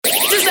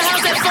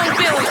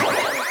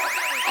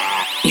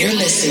You're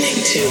listening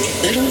to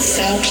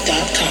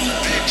LittleSouth.com,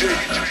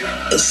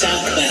 the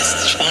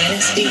Southwest's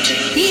finest DJ.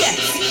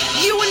 Yes,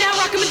 you are now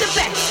rocking with the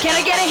best. Can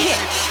I get a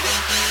hit?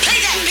 Play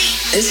that beat.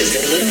 This is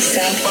the Little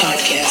South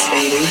Podcast,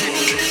 baby.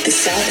 The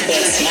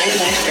Southwest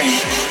Nightlife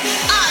brand.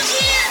 Oh,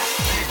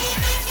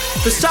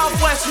 yeah. The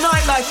Southwest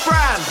Nightlife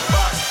brand.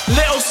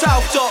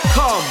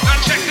 LittleSouth.com.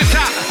 Now check this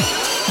out.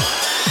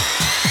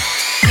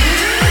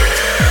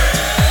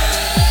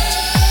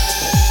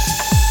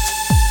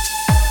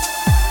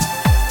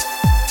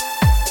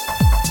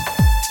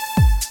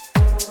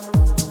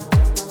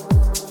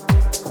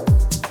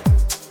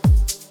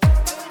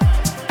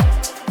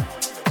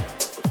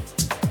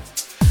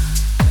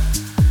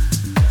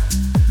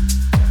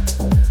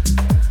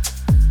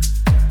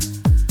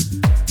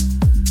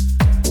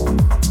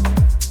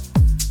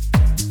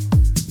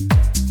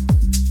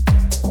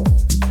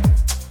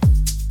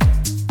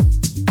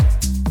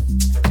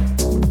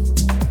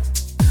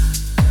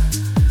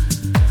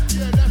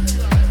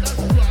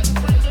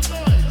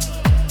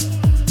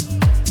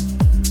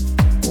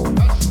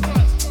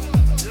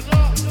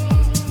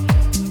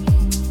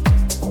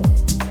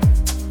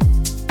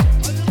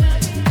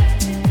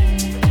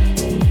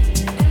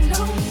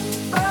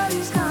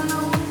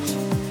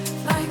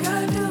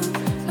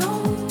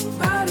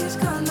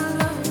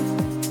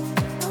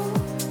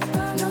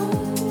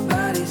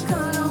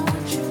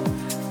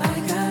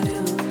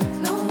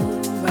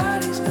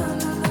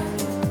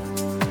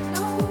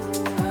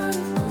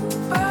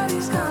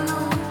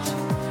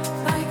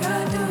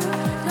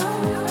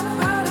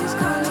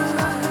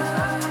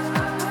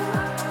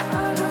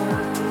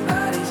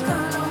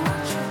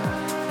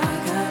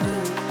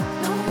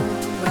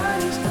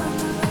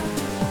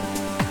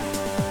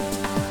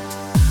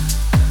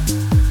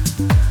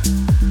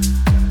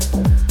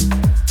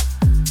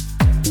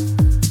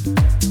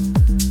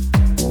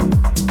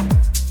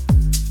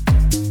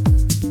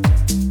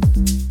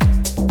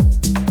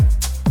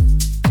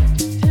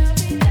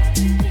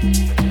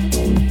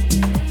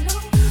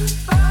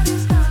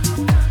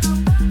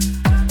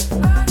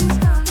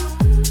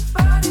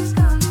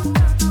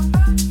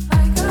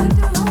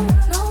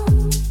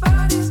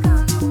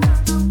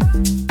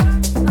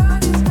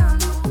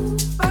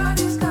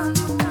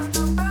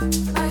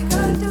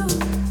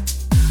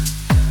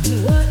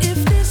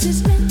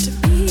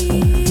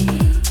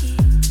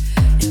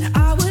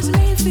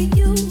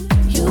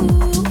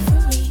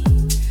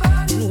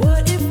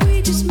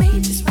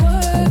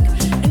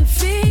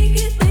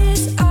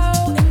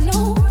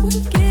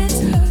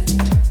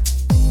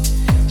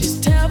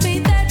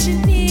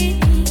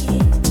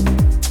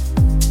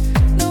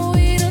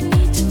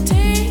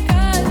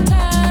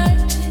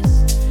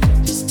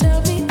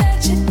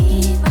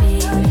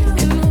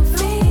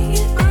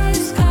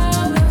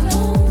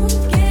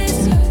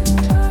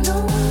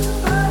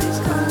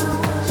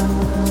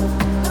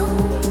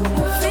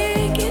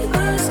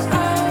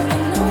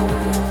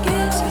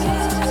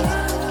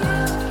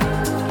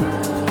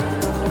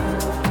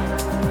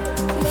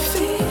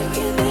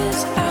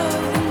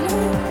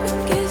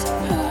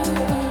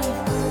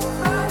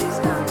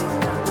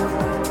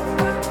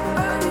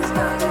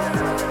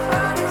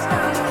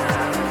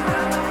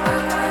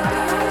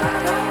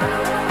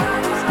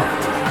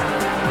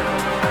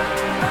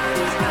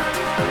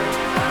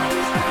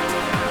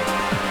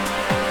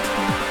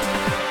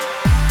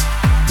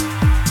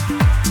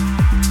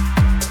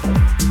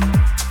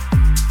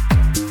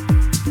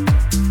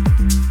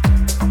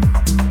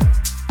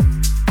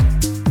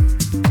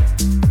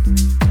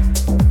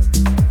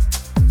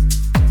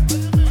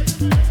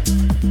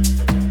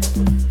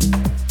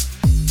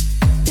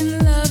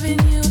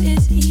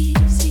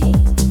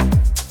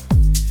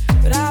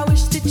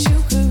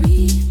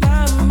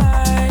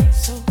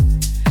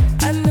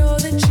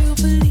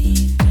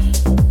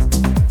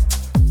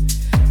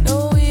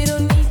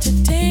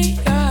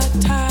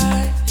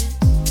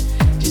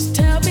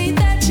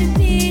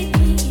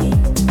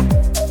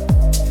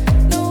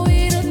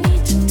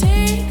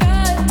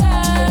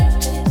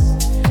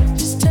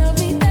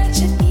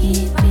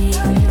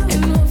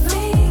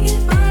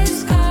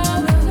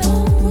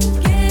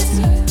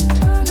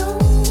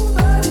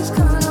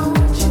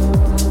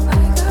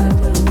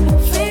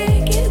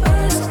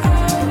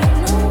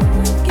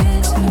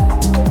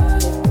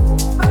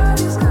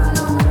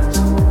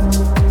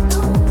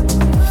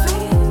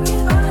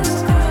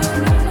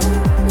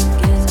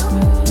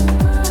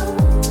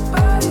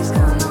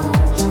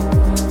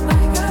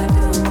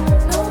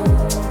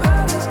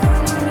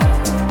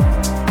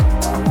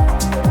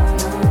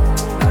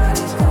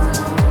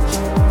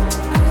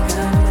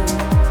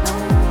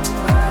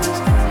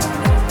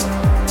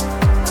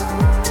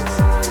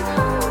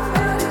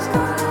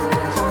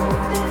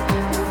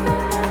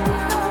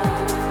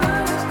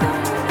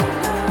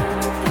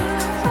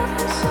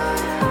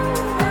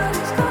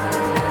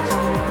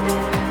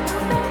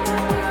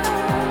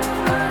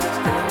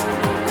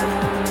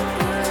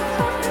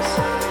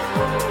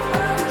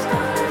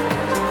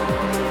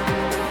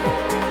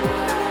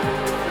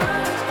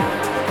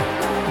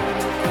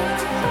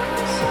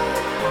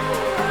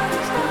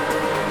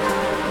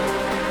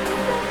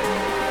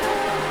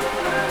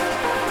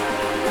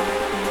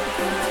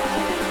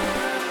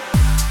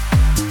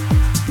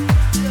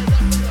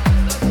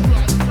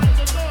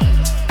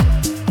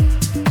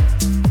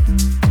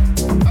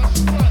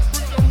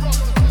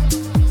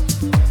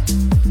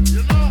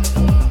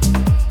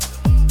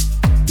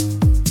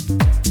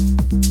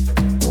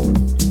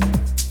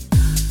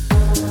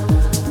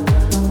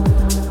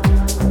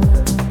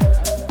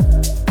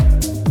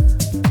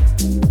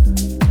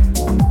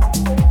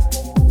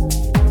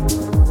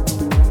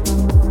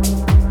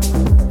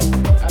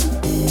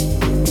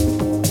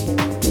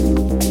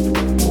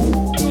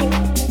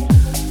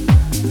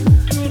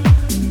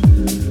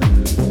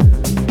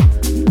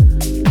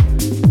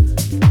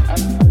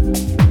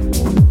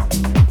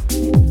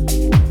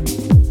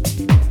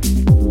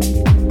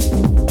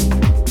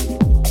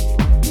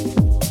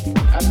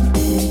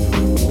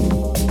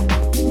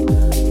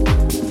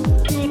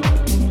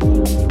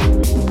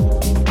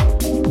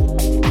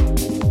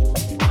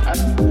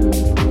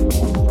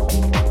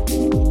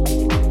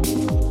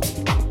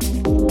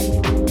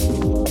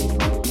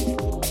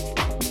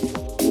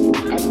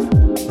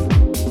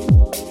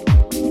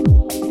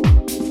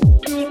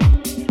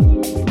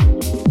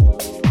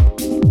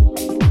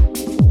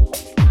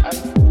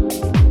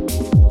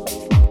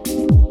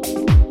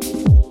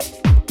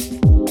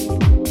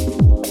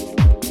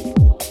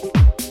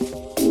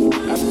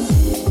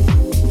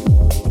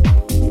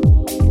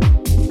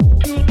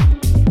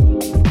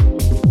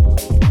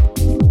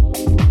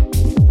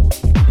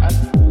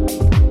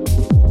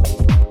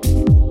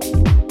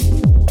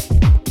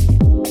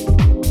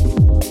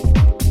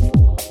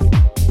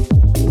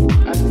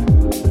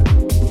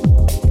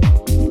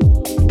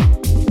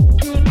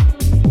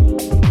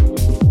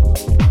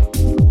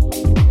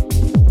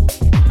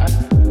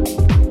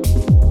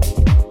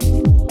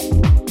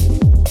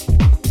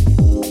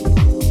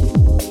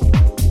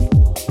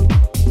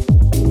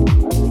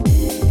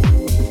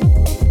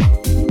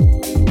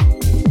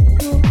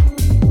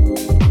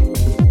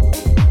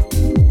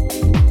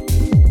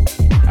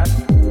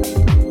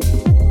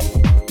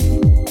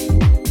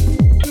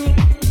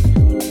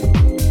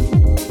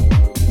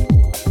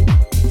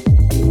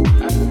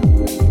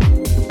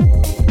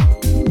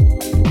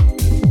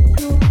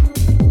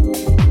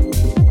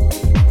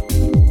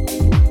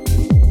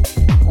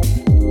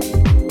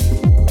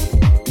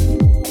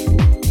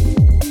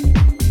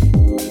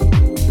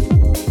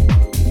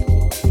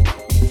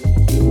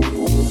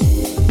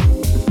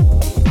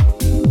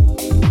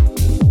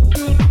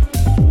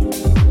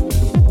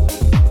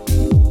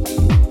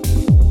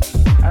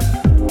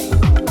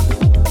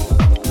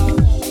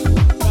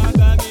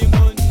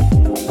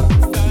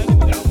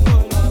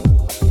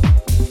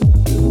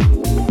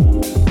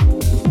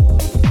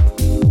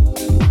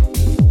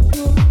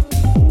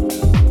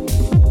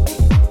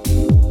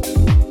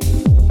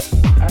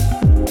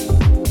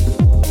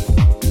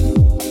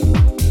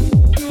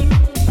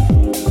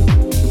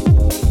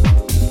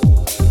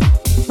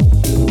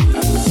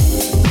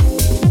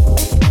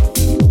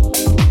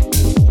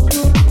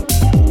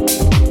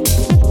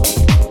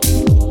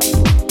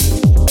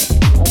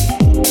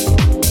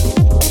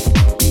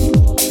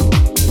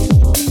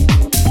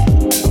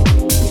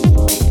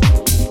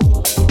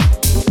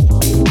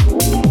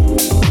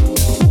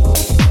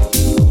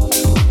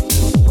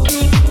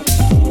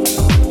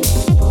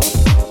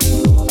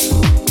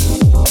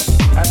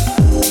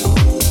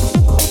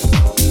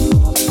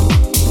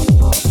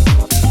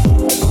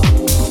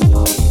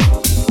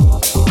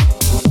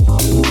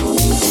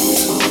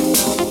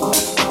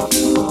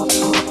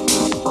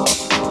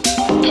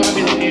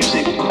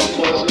 music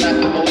was not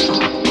the most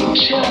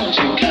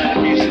challenging kind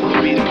of music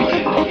for me to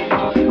play.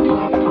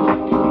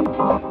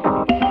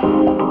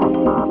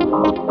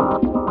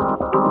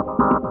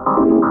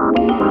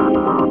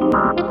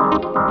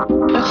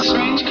 That's a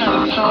strange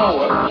kind of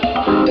power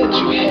that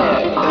you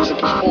have as a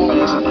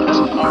performer, as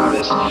an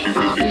artist.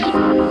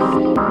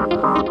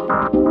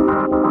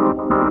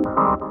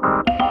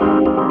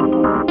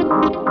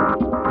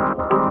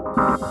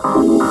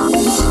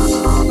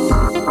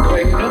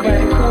 Like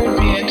nobody poured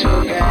me into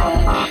a gown.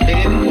 They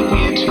didn't put me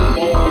into a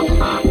mold.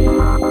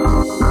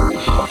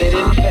 They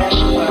didn't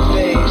fashion my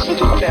face. They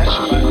didn't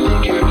fashion my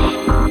figure.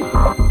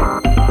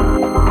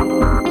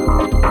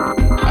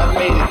 I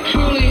made it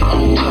purely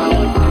on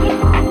talent.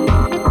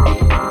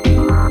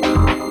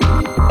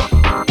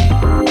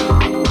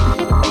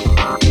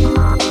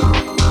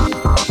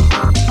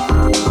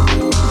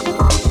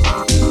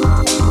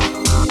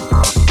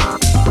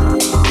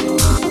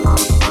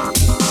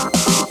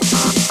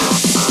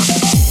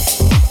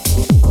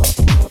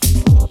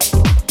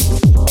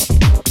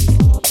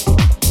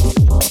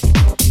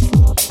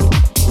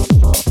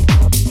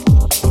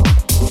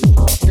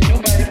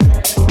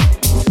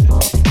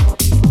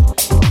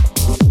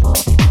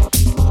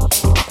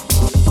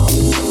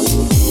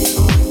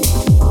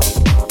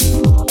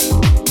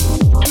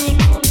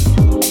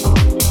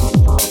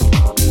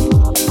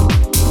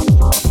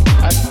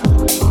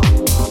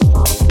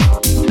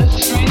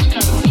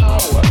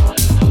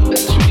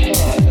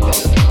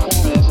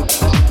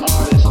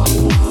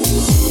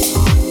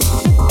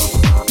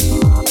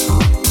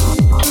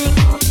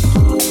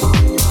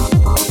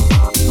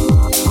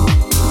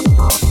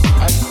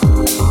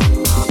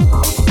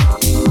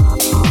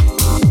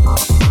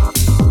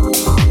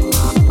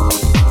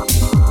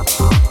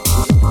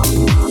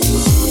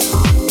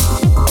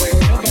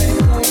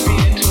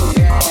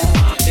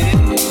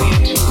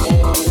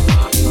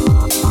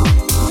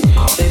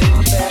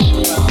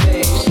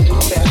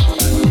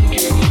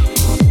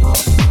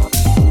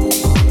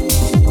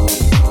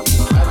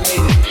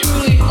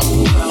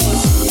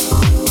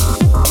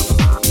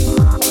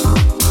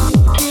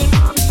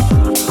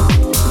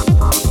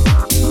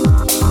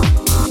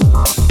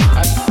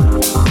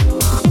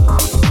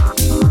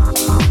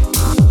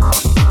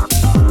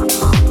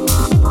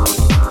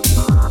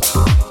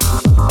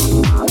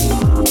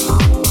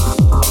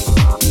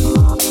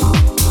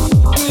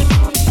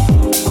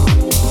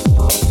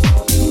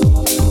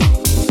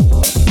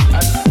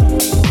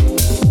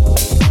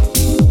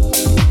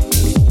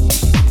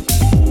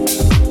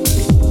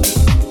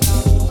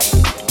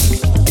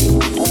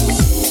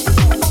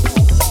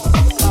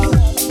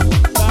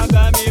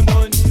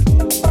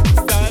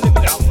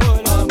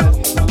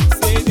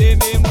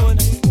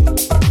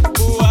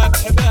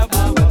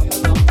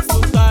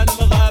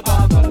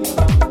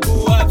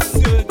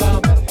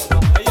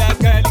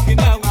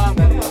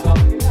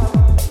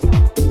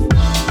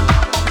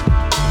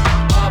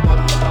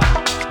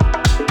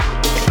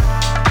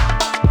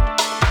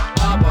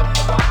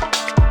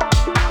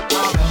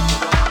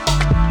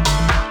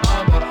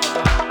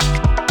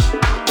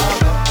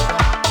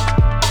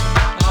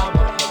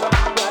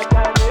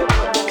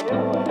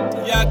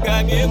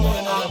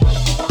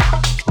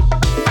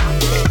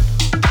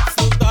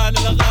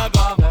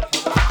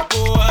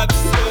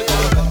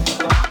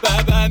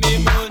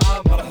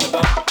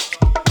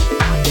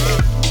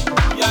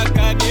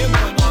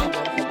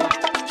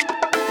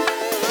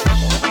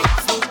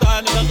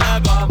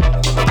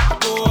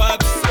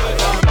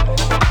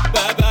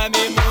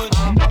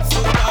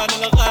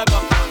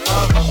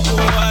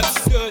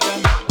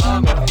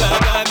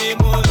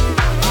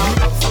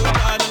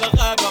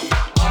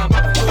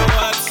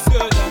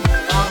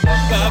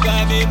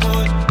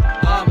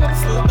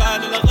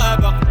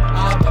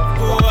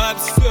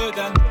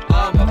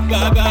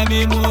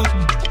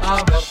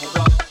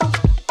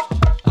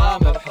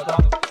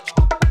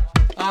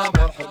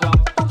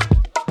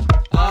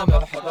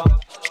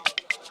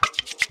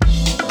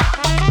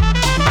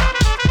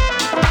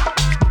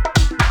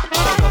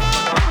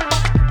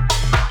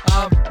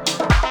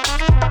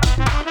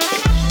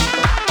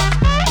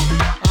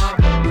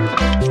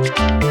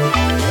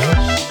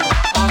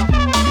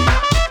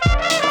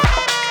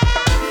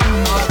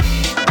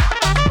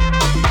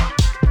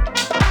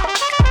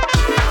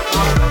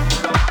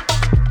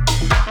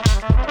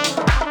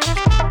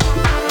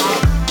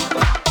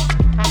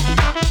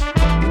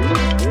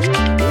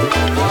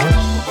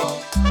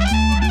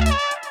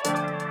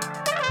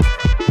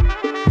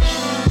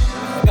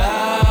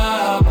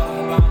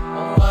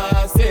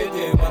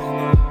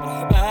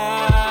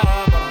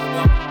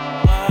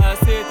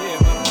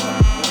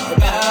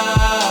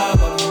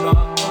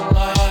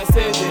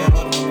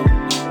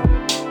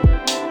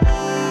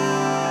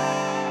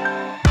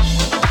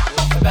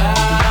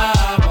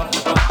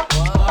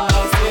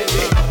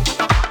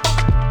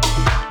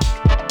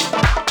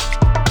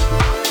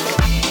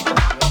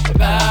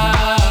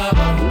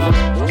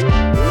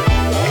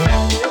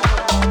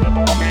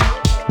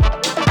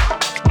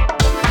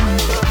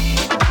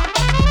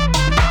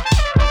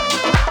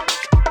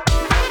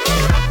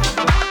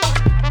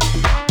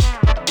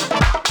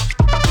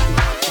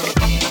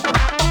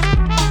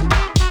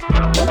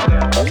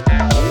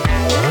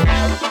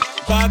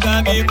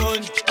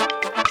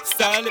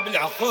 قلب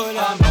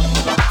العقولة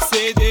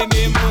سيدي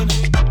ميمون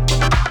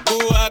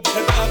بواب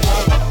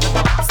حبابة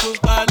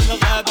سلطان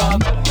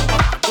الغابة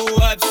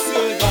بواب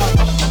السودة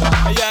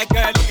يا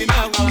قال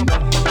قناوي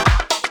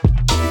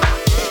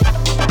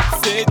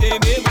سيدي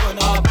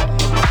ميمونة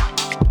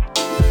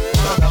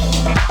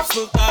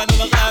سلطان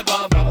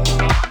الغابة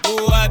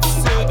بواب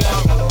السودة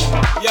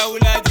يا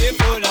ولادي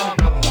فولة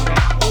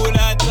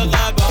ولاد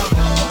الغابة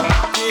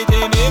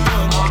سيدي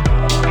ميمونة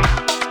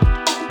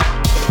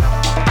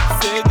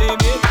سيدي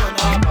ميمونة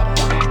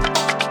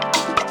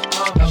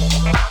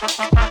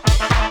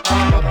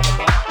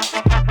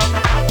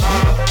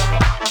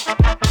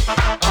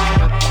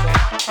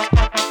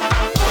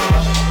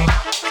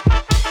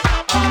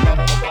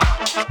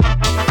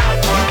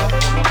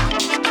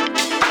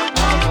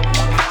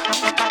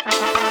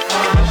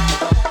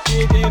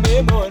سيدي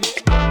ميمونة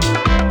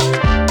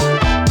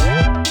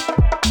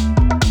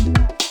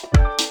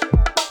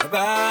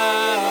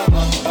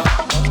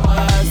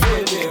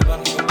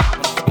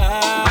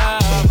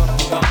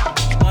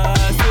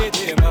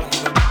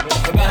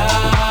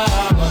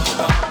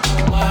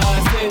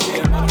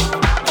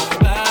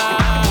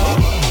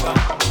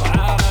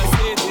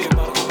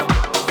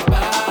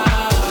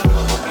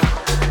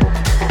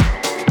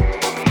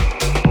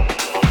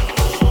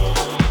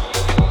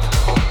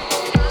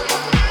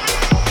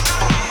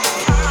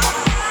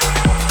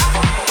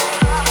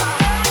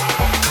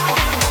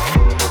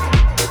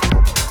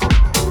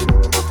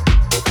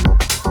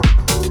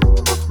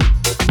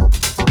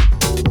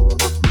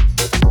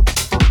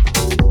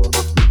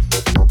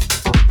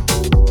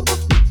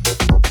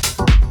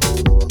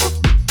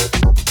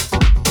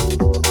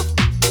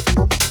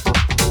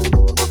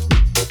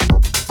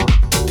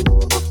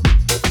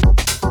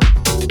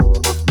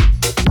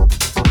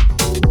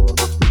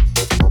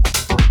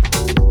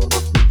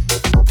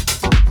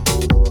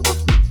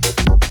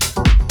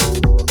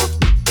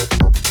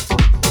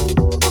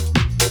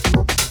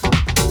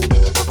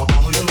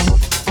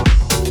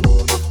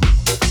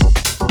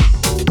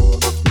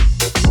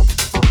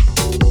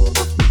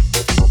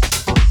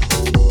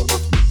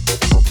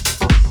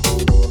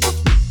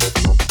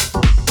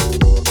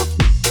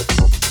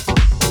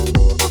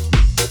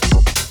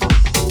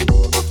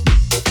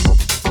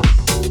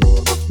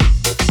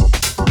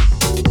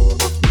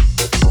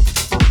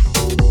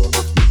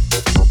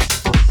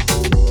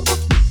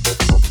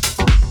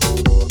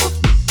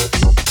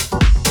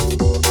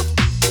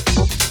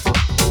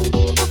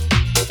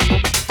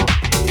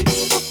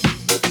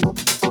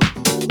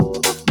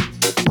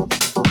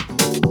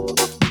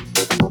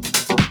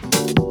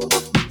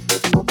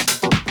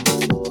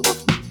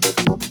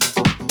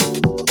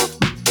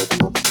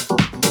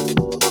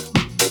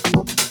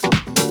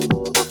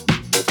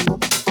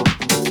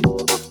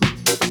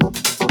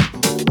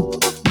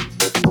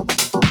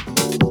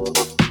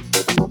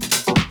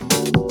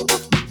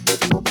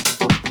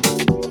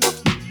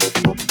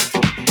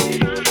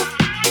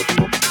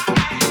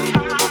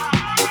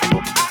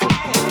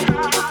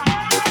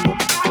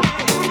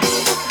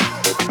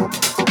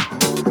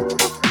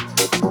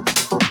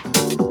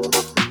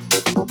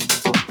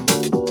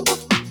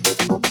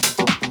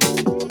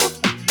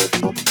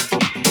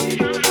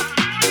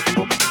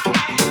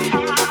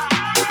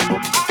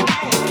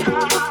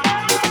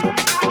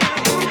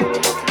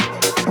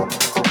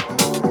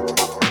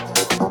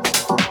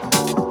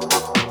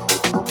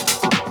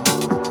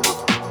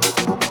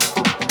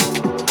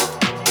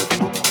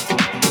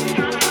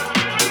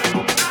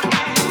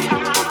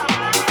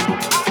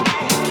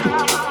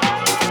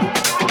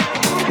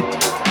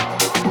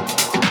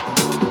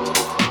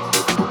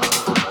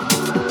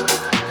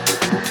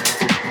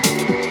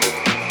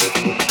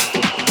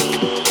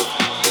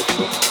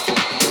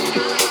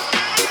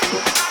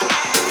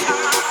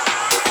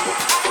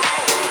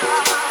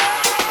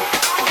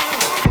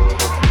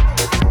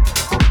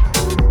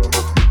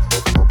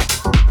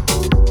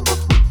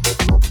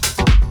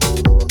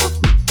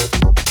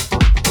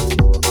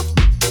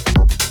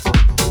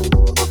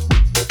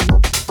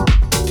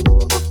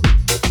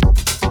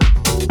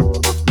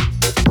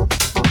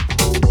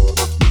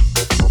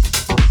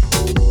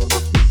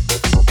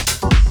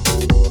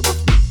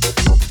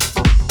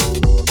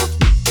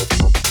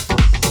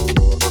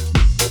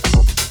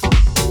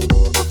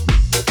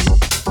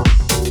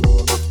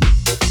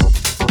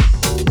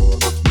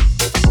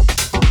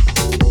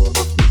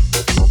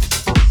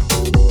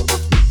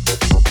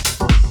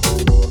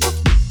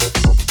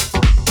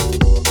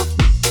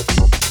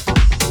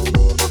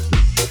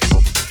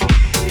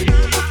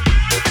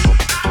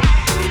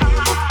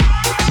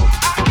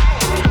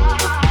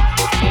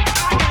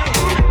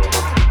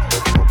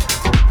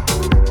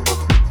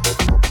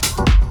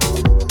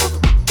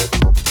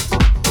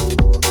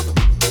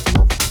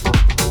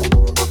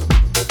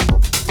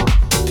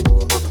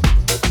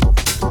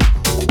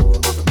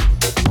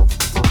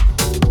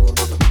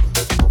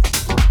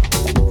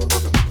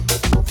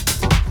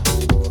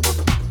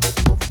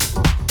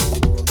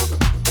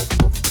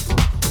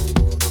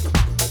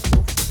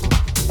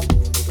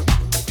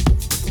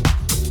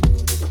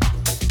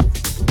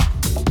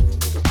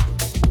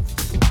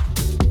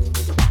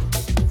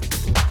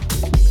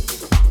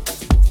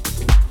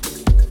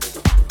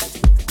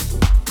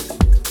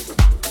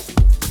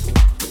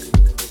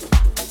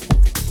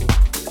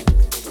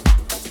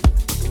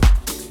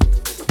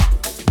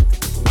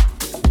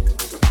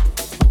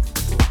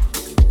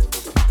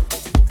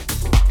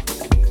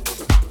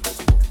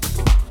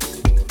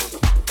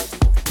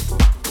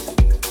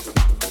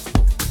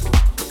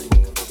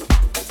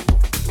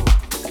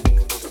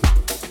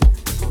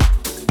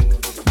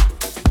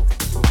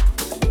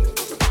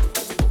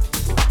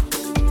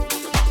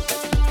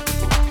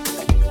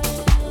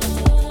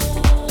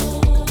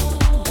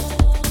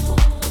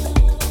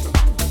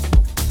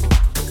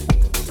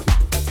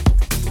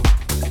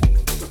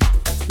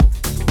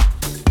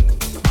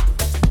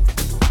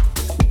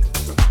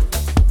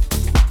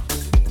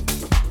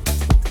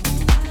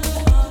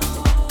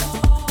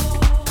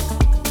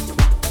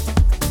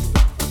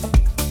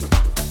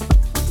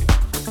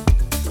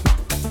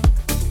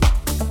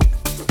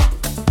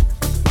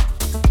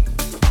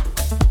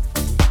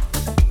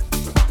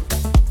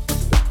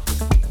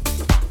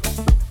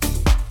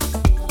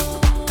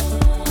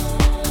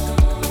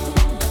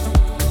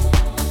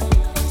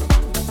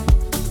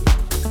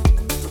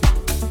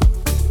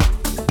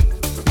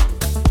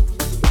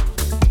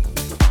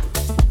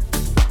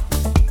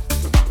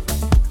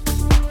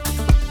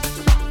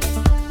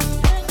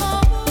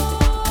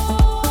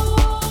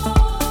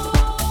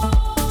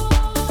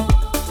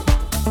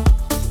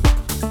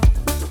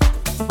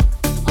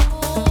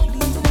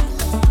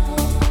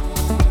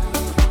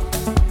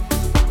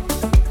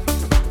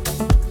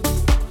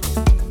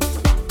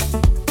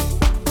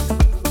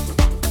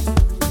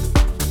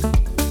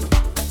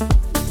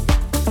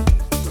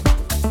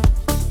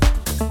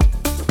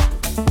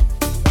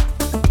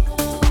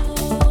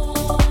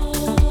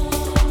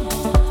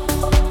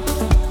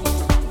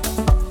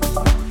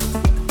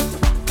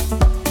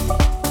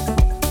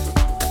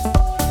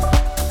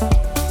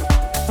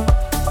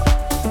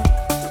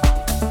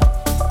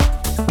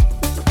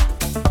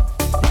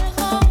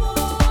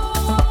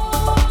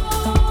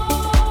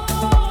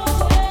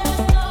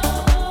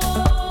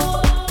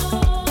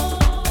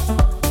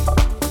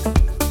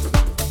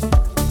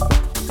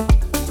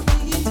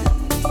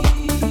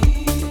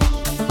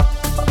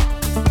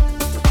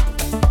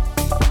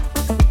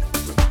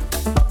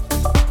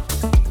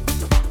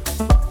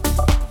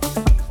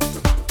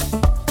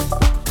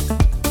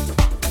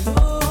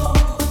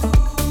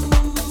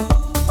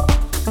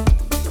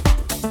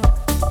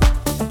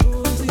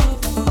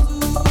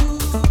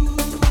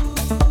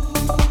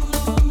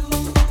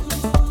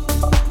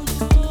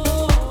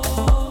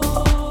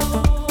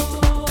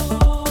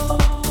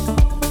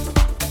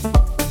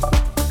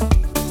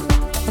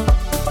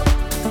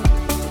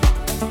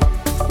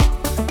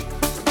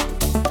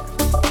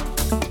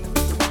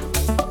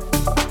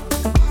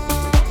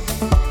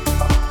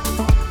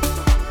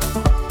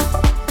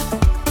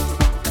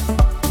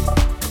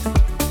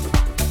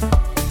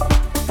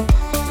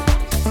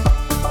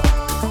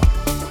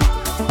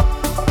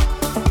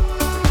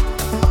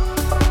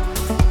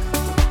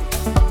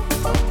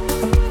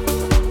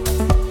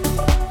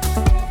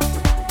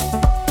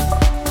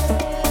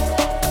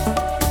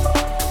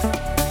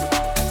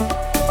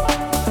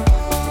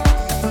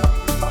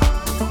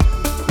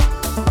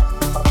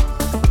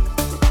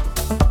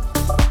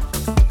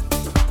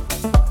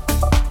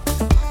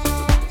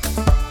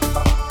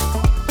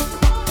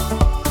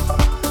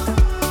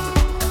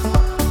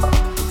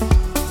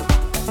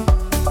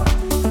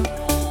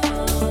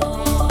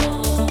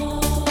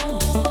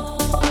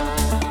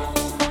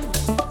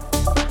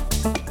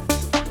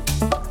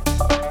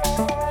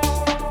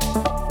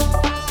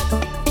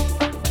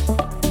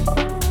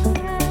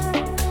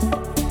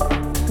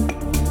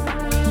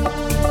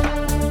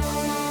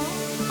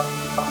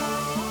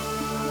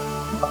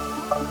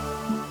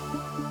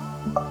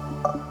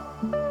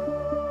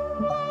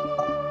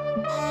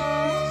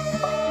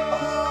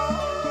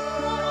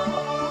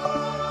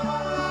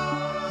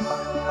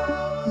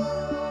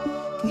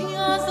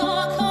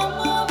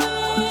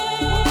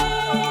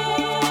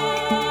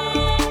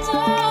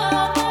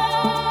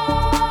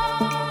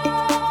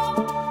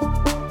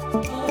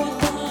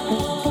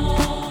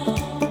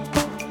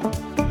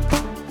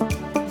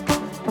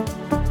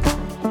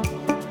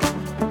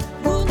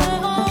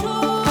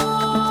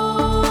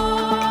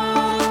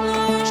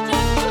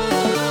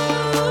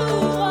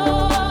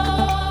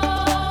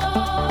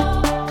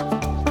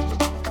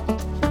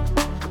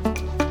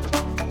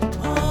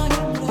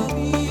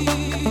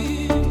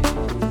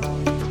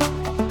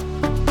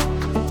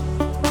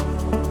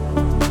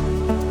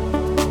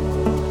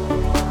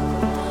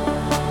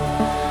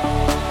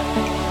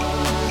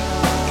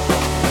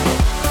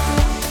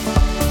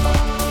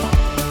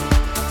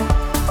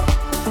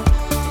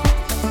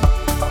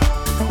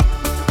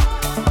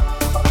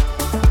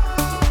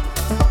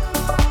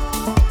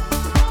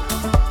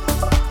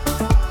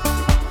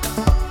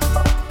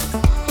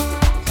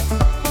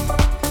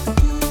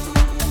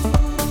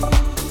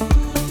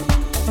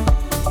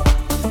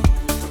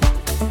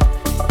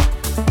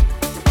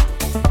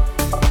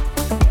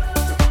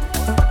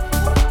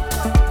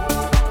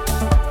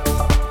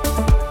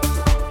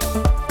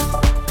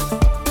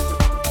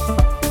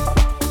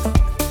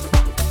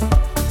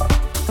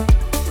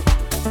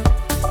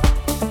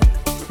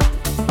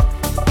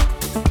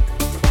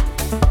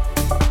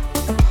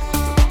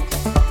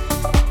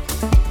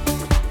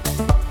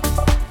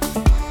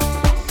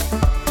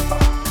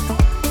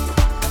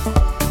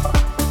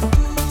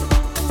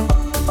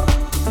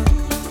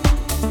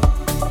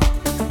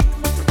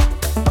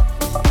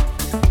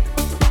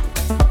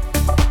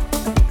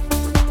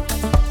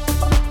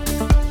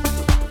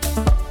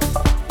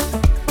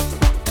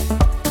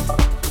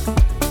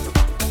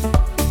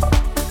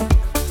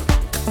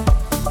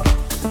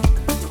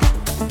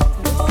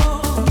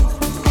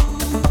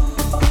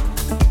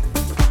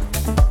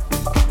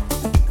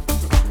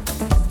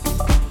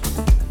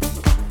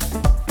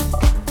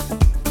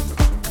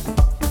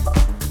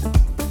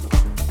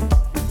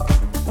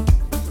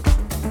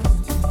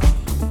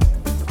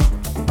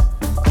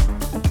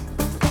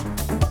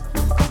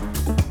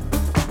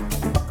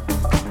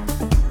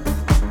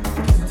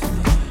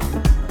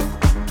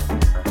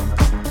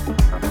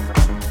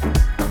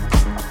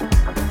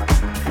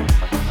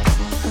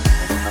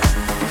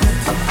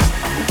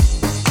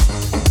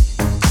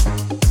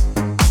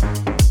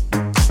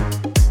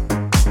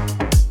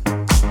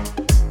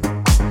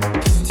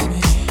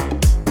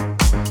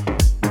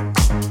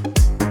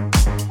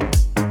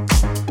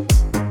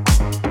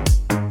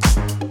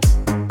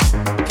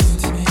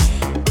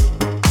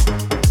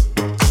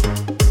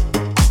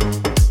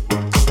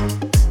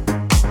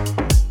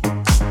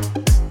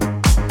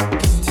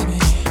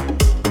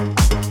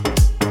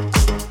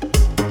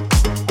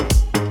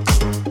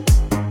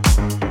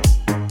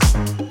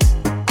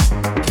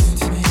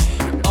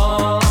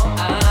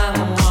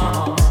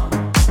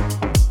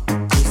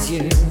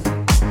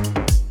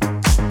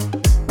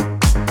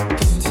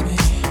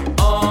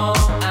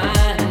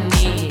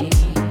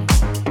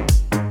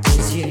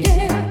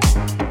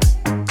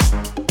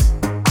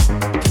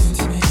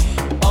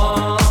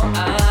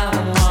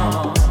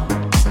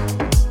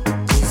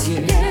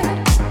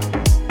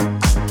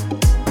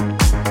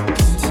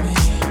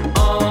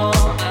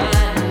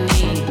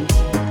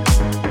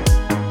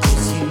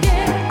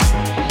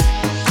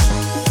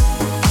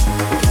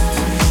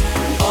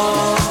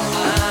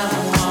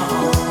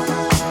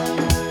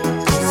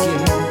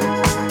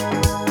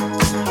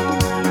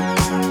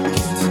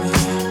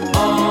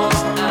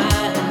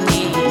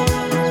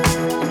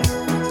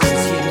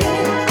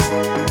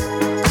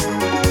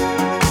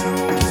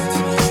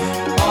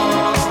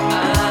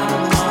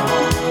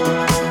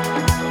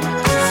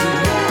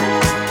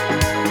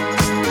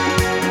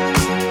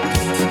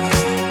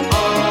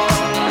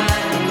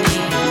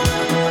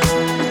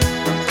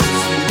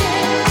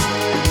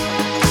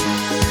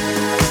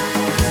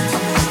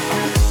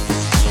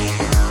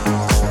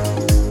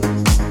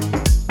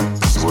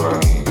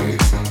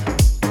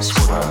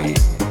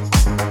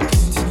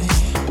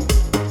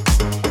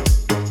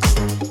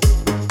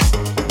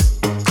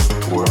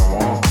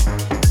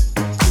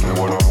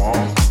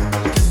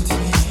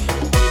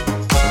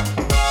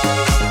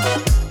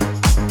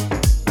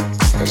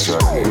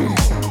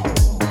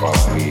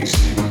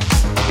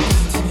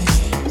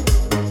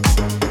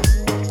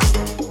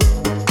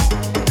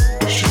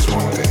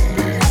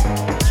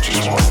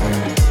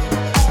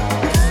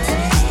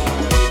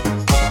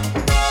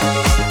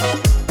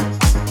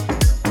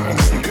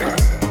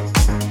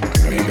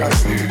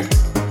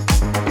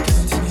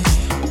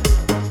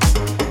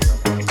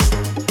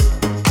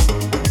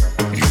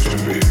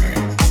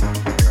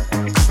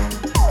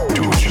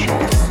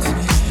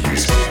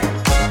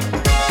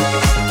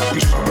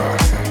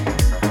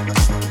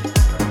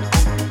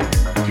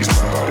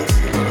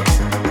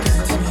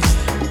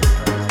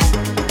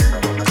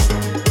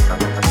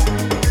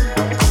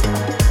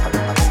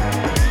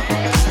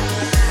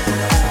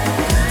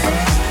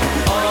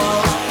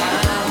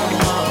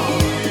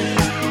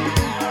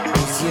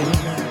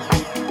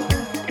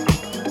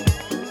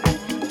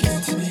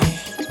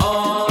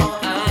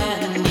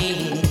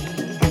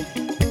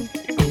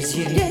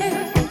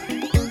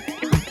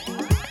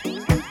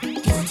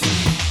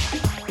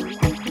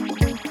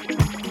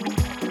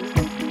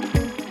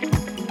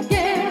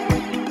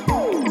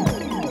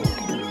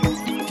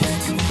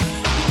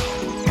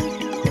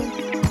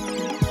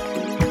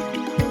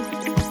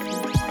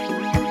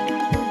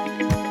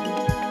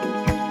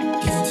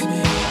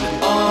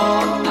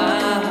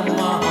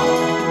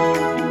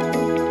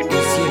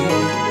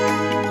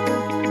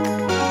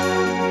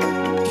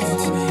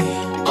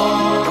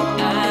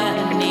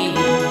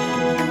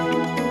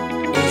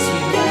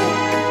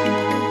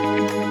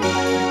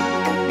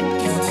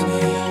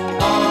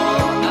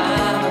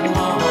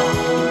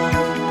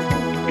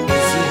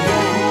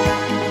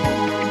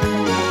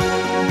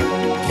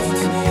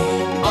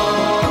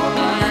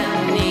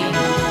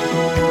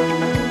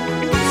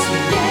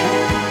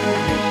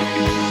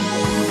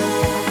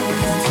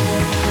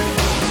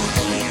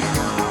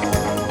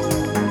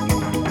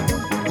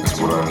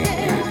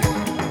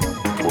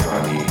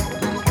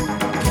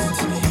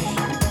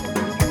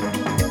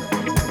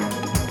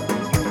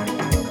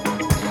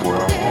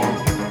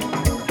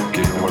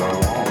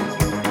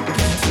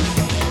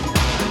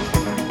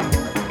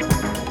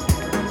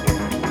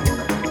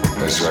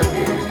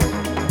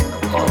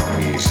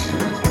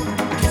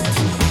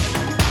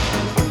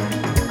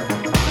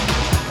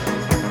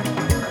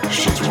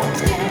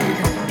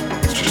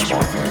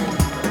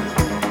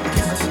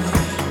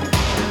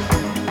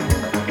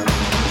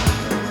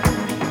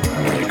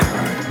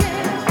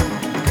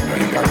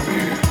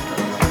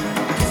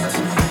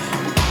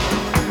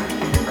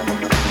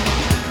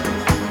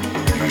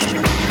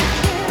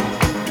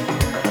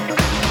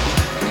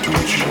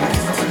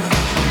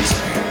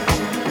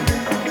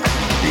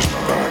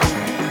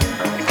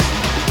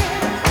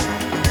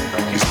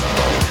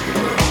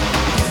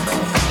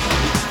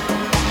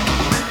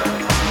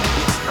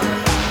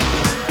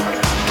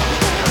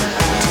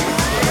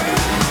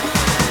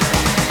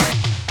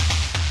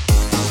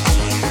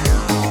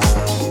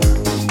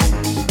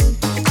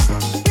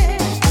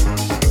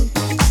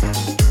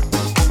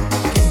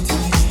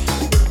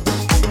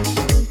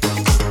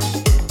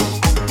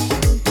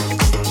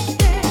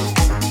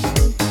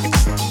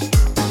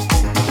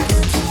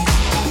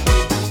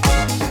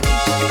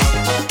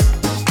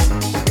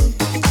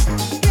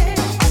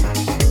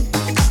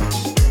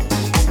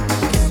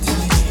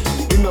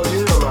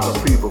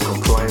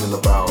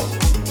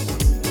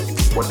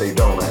what they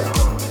don't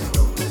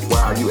have.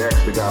 Wow, you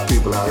actually got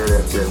people out here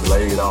that's been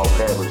laid off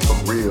having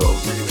some real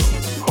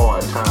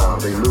hard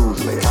times. They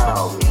losing their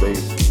houses. They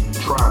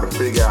trying to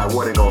figure out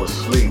where they gonna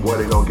sleep, where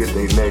they gonna get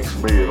their next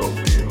meal.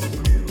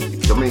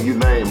 I mean, you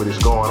name it, it's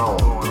going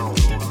on.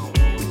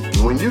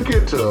 When you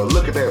get to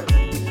look at that,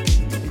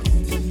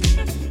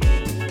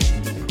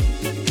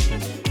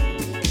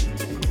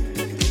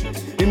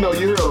 you know,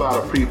 you hear a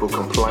lot of people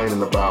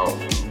complaining about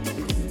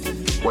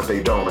what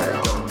they don't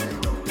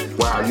have.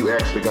 Wow, you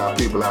actually got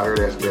people out here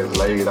that's been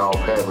laid off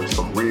having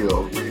some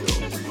real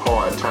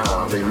hard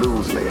times. They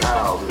losing their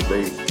houses.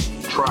 They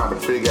trying to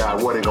figure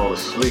out where they gonna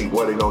sleep,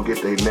 where they gonna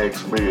get their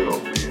next meal.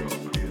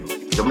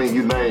 I mean,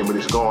 you name it,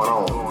 it's going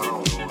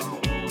on.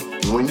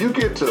 When you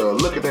get to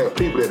look at that,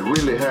 people that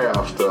really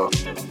have stuff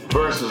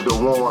versus the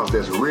ones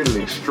that's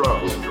really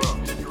struggling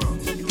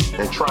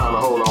and trying to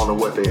hold on to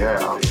what they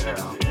have.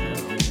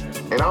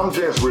 And I'm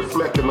just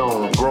reflecting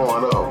on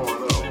growing up.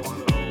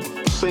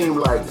 Seemed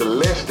like the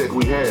less that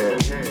we had,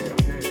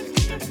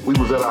 we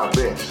was at our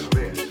best.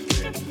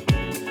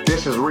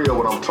 This is real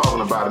what I'm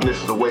talking about, and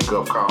this is a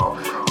wake-up call.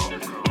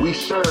 We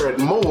shared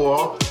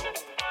more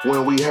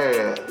when we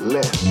had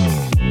less.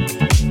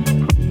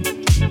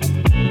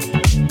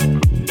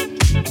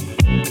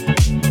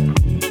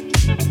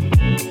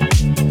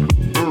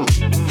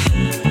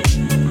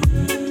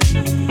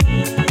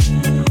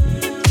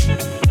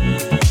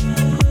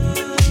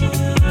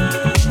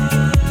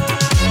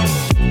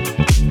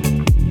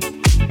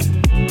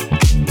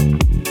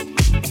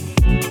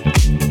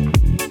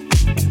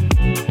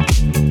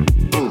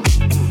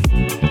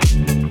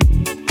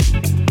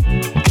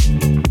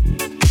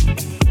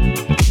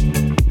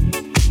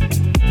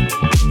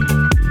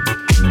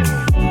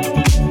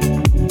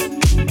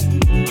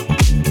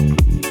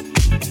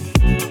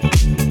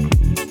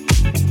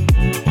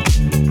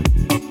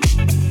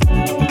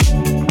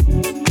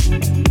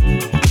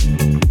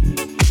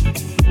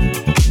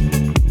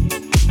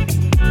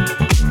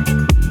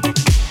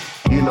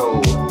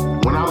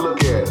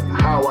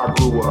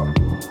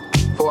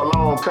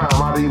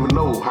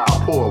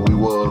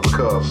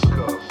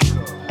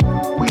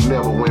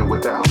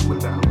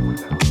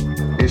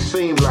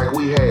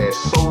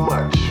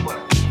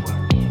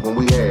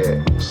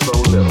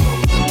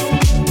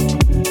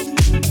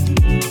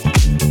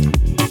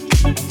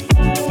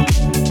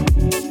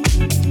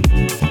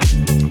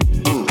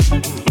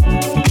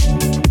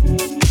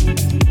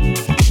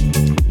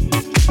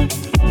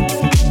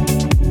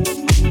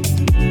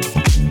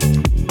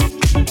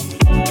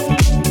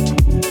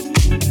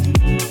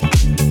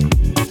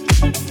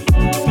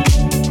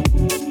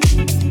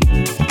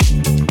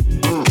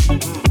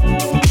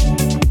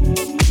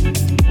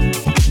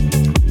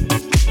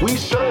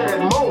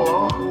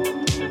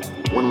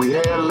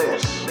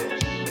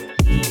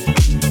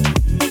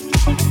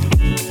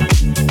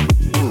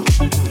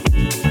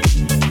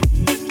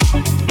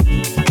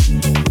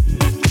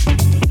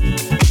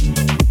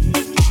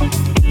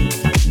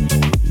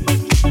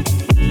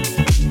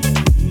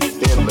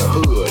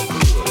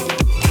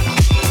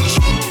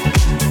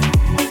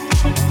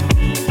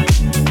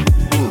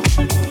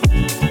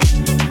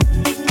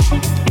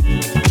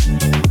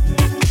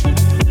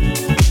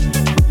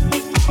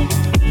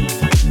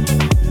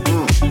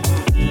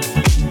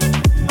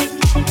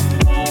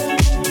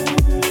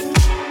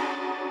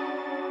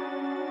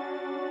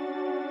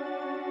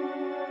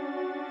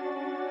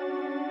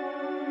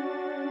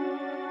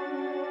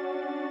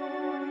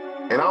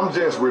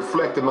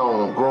 Reflecting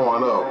on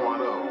growing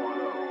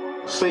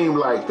up, seemed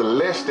like the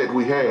less that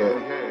we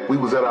had, we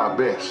was at our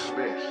best.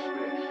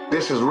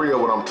 This is real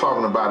what I'm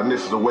talking about, and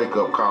this is a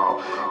wake-up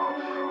call.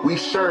 We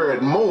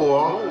shared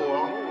more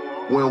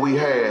when we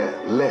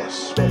had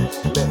less.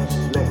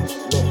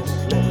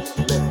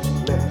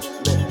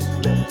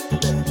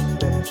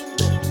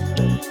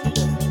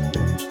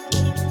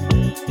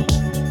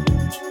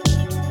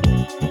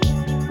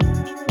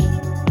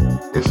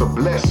 It's a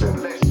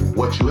blessing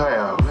what you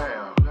have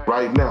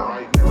right now.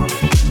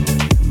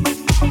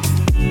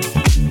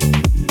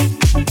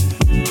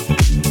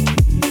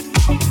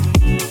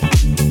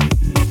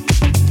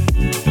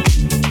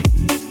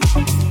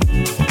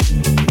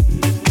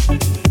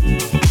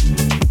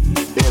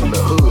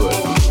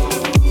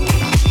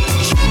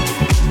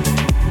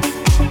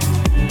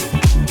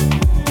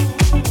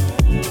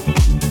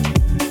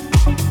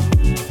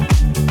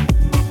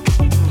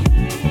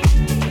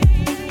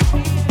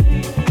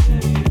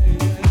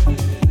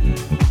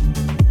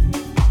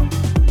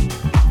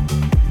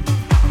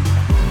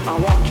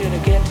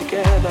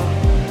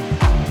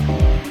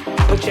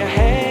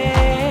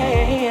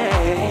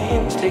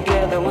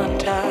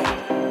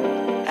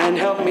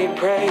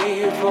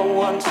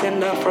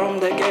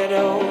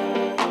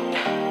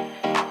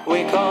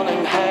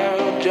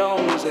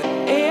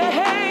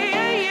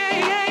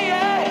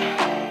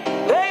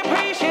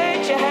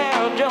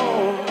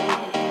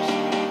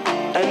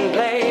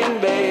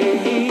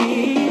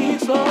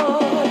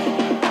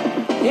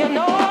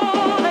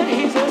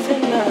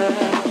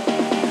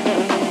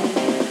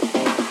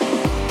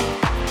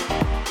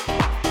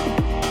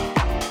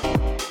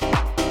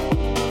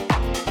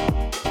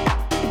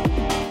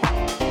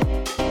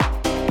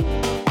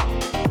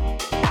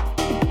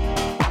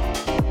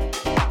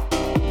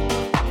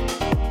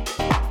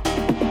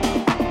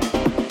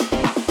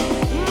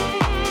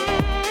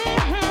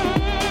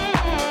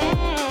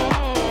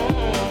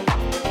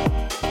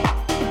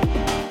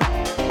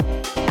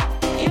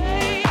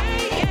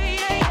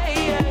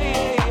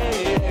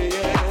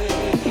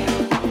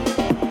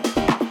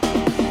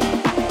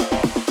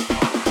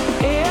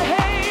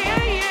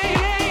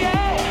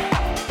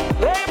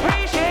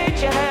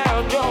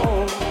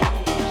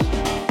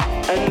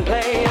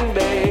 playing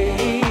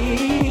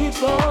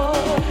bass,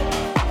 Lord.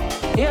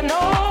 You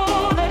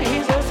know that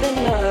he's a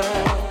sinner.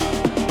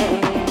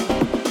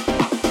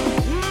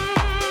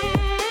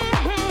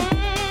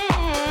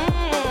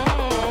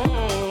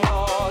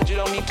 Lord, you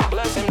don't need to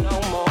bless him no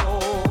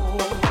more.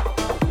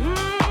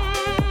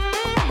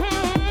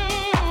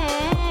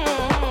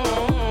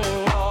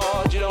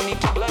 Lord, you don't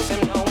need to bless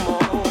him no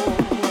more.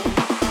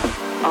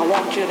 I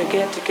want you to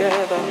get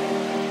together.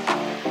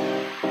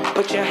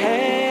 Put your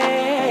hands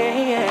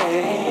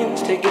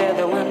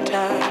together one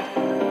time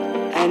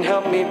and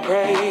help me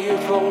pray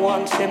for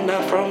one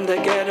sinner from the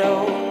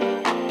ghetto.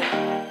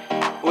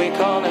 We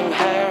call him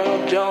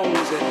Harold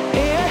Jones.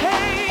 Yeah,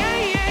 hey, yeah,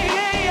 yeah,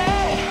 yeah,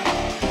 yeah.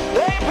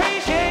 They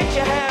appreciate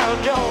you,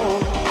 Harold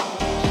Jones,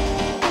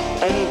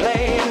 and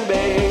playing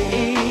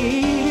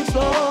bass,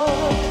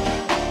 Lord.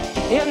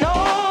 You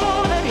know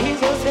that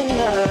he's a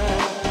sinner.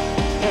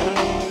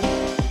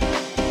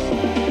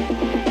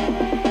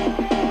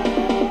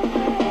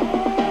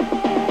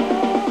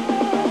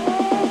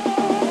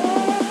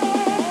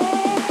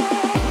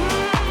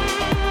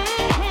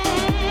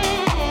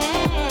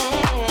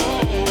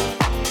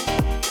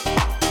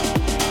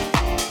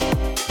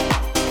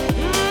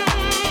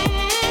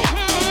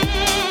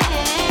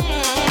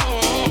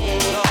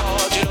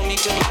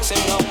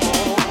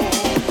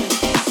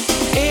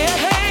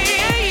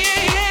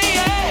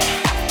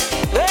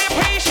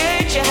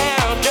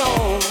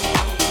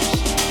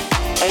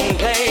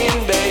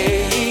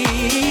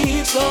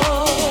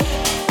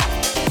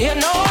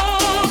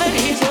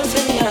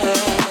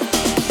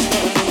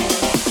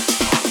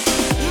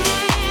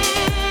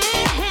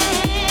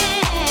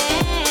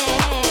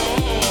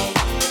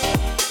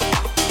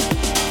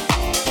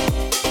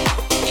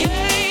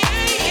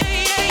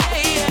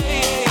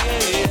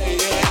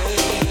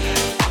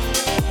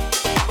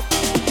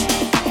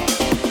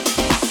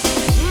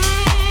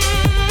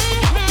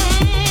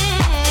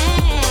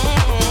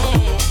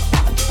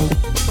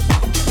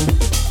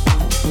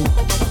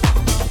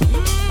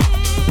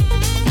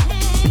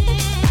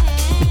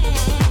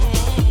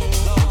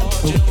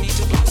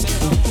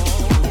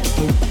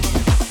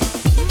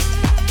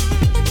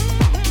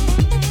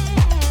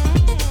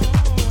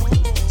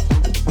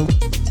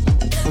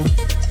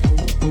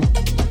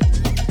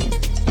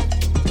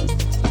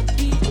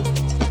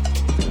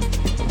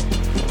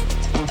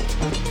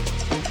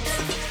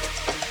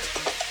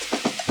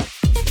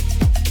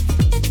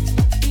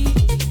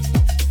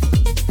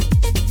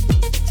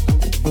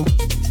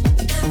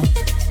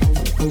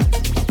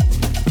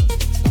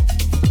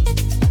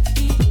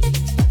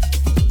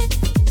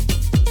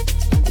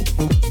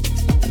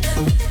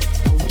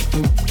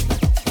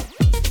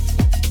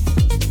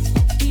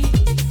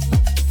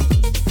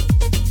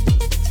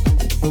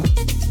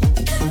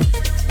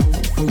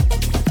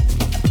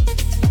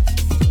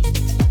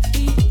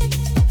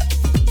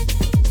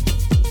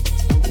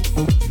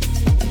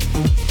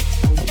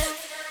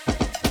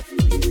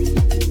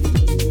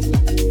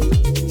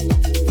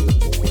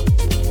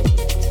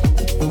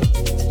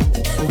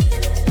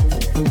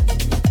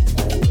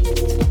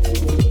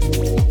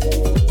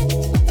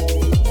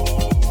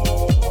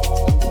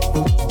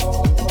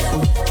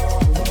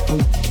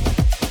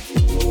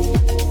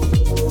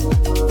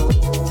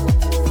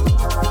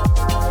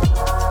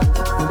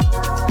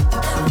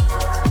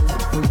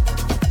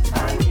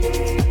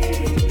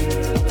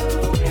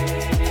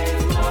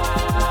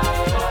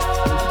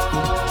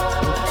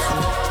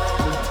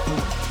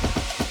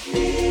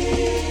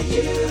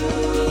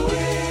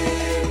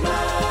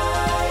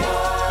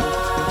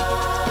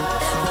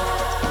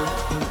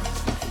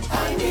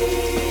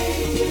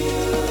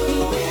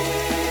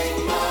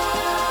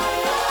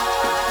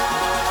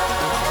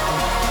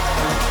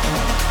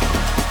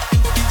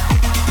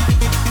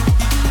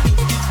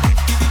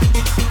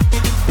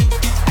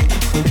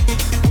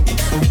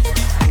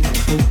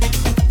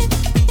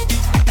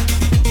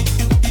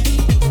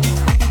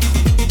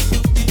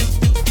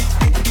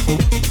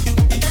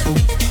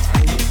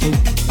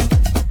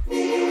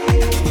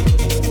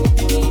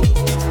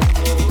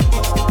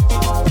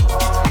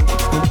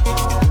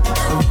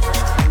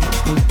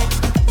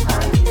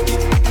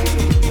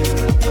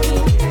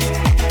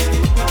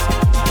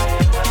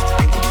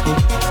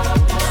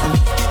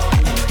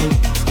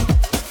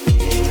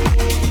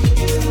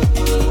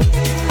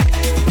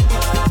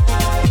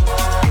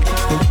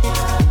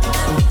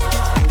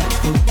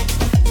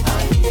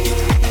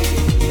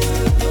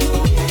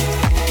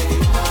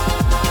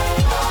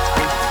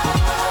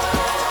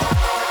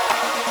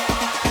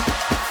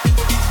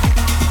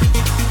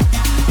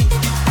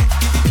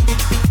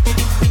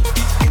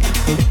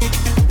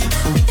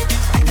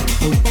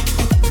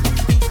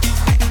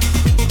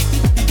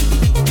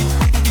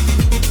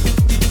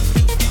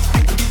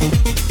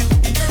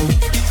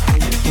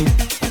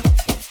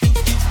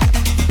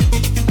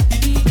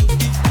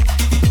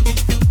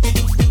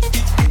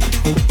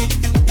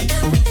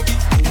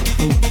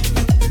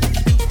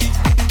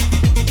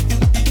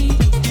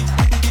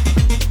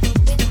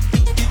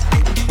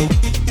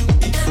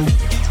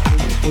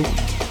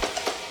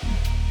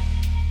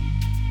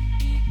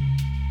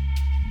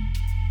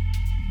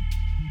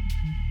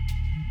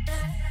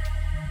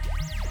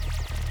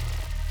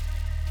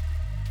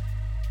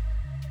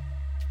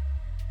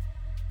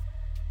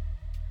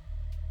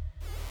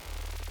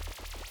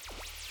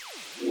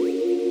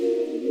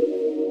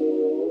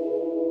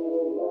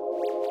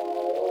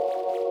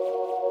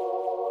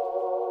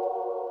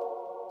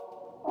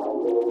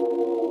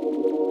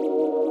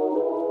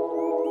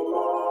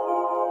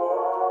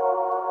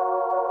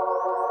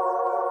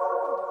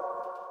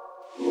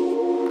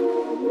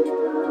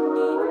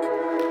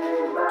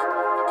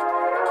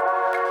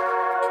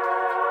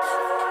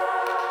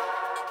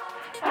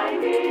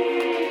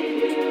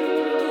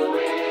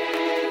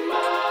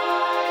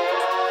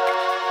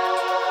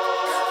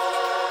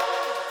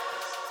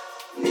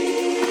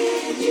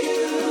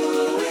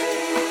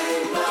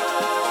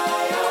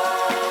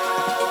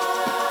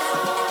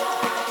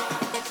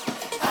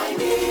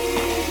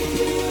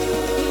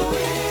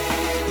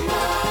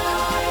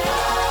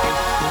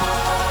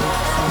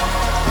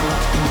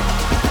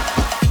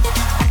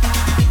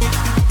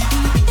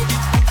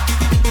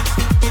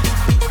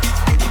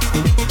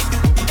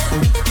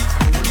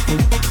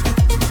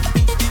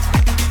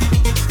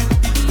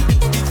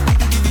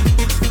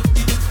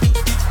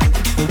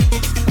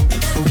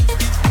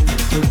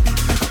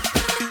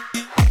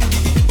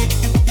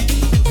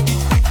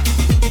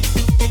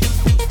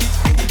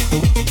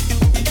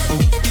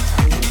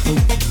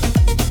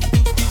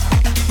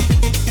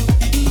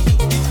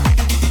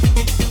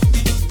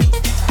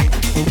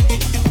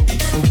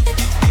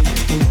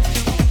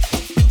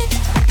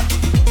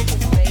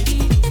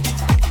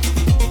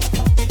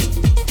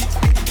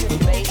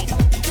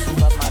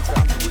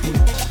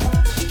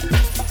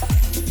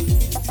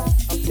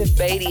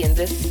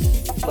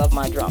 love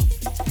my drum.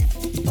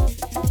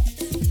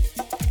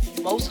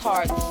 Most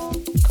hearts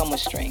come with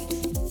strings.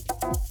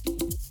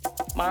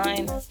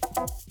 Mine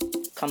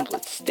comes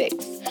with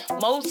sticks.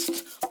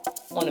 Most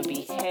want to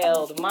be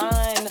held.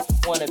 Mine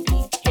want to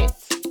be hit.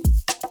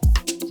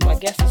 So I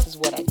guess this is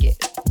what I get.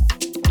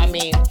 I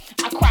mean,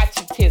 I cried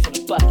 2 tears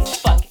in a bucket.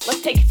 Fuck it,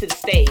 let's take it to the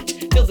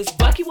stage. Fill this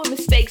bucket with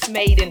mistakes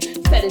made and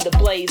set it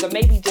ablaze. Or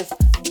maybe just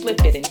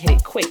flip it and hit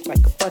it quick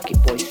like a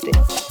bucket boy stick.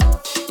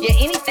 Yeah,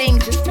 anything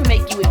just to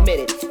make you admit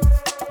it.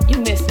 You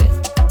miss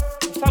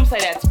it. Some say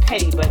that's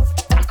petty, but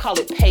I call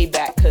it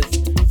payback, cause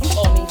you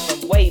owe me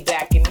from way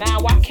back, and now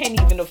I can't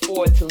even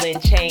afford to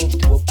lend change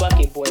to a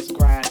bucket boy's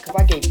grind, cause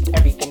I gave you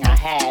everything I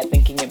had,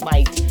 thinking it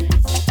might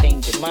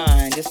change your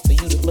mind, just for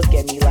you to look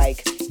at me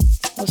like,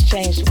 what's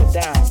changed to a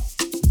dime?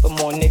 For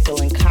more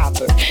nickel and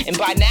copper. And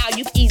by now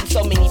you've eaten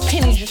so many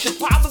pennies, you should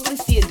probably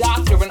see a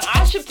doctor, and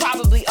I should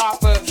probably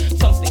offer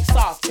something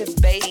soft, cause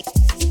baby,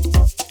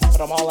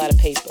 but I'm all out of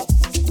paper.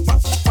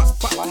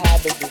 All I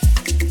have is this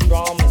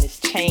drum and this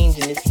change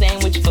and this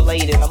sandwich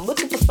filleted. And I'm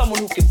looking for someone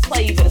who can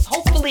play, but it's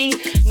hopefully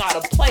not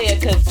a player,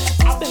 cause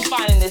I've been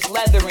finding this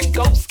leather and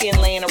goat skin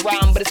laying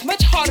around, but it's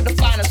much harder to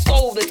find a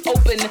soul that's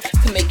open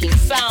to making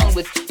sound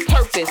with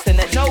purpose and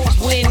that knows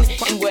when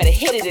and where to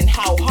hit it and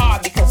how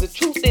hard, because the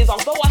truth is,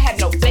 although I had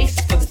no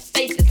basis for this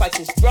faith, it's like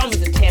this drum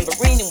is a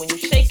tambourine, and when you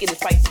shake it,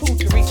 it's like 2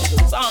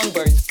 Teresa's of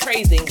songbirds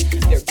praising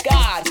their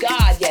God.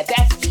 God, yeah,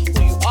 that's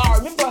who you are.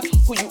 Remember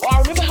who you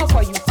are. Remember how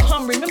far you've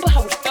come. Remember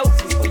how it felt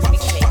before you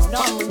became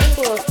numb.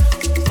 Remember,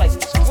 it's like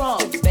this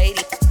drum,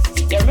 baby.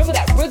 Yeah, remember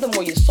that rhythm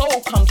where your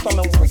soul comes from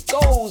and where it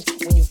goes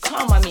when you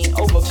come. I mean,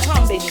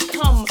 overcome, baby,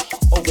 come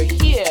over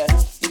here.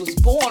 You was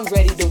born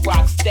ready to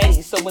rock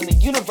steady. So when the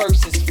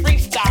universe is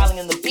freestyling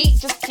and the beat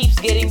just keeps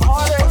getting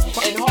harder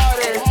and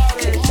harder and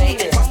harder,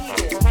 baby.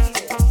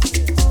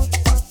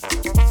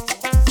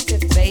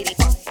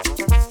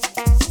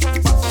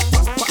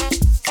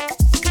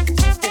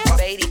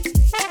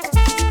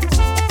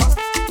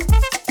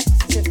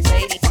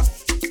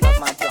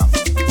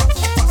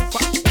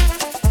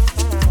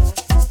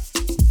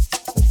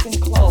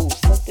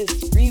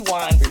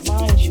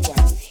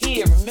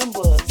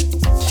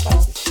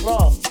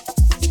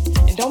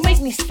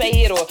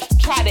 Say it or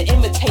try to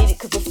imitate it,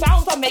 cause the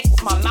sounds I make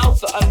with my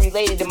mouth are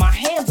unrelated and my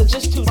hands are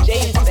just too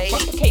jaded to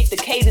replicate the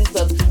cadence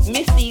of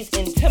Missy's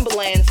and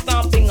Timberland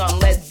stomping on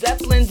Led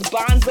Zeppelin's,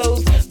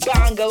 Bonzo's,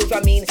 bongos,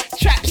 I mean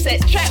trap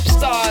set, trap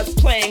stars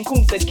playing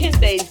Kunta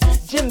Kinte's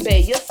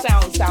djembe. Your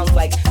sound sounds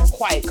like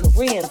quiet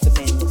Koreans, the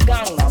man with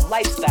Gangnam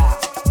lifestyle.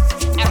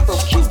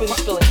 Afro-Cubans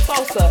feeling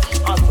salsa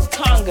on some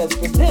congas,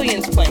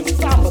 Brazilians playing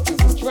samba through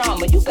the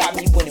drama. You got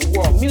me winning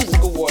world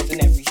music awards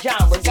in every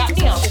genre. Got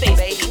me on stage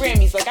at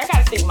Grammys like I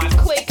gotta thank my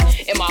clique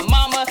and my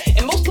mama,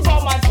 and most of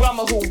all my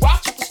drummer who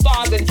rocks with the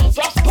stars and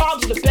drops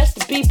bombs with the best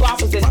of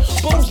beboppers and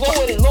booms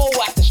lower and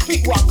lower after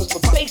streetwalkers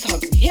for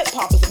bass-hungry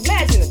hip-hoppers.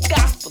 Imagine a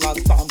gospel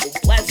ensemble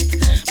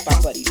blessed by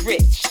Buddy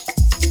Rich.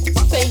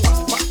 Say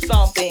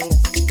something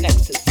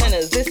next to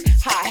sinners. This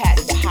hi-hat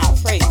is a high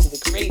praise to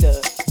the creator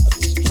of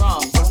this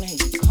drum. So when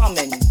you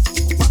coming,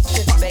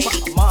 this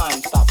baby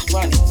mind stops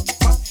running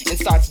and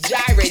starts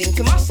gyrating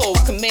to my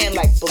soul's command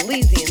like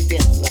Belizean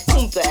dancing La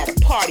Punta at a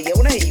party. And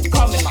when I hear you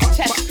coming, my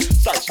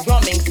chest starts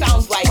drumming.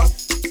 Sounds like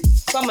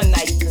summer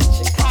nights in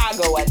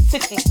Chicago at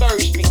 63rd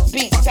Street.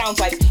 Beat sounds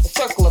like a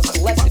circle of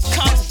collective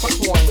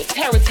consciousness worn with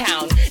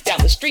Terrortown down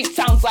the street.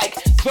 Sounds like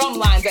drum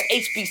lines at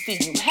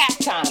HBCU half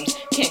times.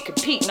 Can't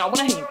compete. Now when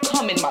I hear you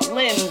coming, my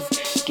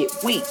limbs get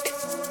weak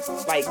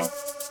like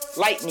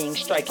lightning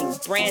striking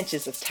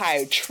branches of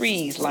tired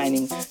trees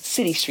lining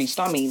city streets.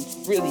 I mean,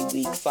 really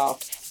weak,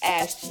 soft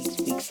ass cheeks,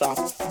 weak,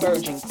 soft,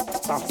 virgin,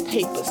 soft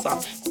paper,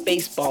 soft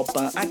baseball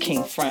bunt. I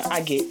can't front,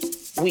 I get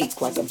weak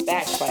like a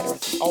backslider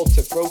at the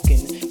altar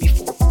broken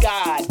before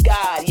God.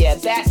 God, yeah,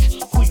 that's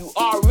who you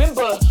are.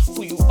 Remember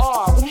who you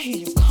are when I hear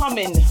you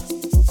coming.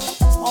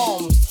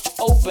 Arms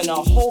open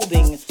or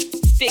holding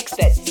sticks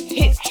that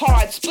hit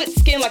hard, split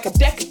skin like a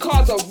deck of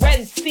cards or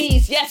red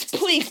seas. Yes,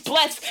 please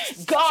bless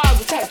God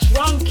with that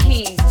drum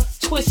key.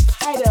 Twist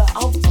tighter,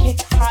 I'll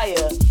kick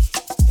higher.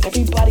 But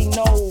everybody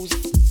knows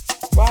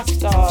rock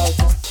stars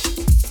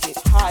get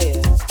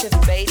higher.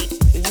 Just baby,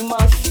 you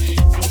must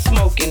be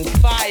smoking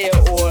fire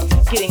or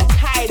getting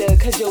tighter,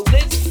 cause your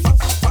lips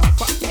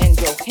and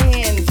your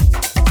hands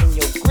and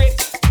your grip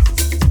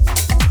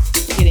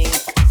getting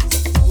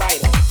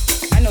lighter.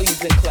 I know you've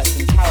been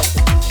collecting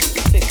calcium,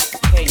 6 to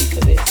pay you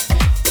for this.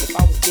 But if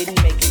I was getting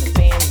making the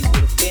band, you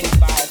would have been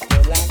fired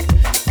for lack of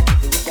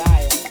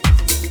desire.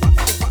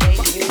 Just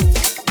baby, you,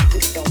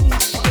 this don't mean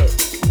shit.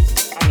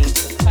 I mean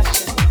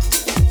percussion,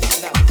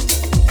 nothing.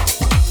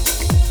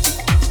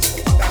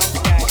 Sounds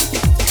like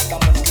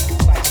someone else's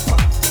fight.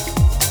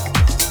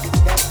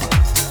 That's it.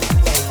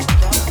 Play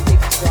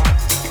drumsticks drop.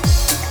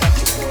 Such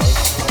a boy.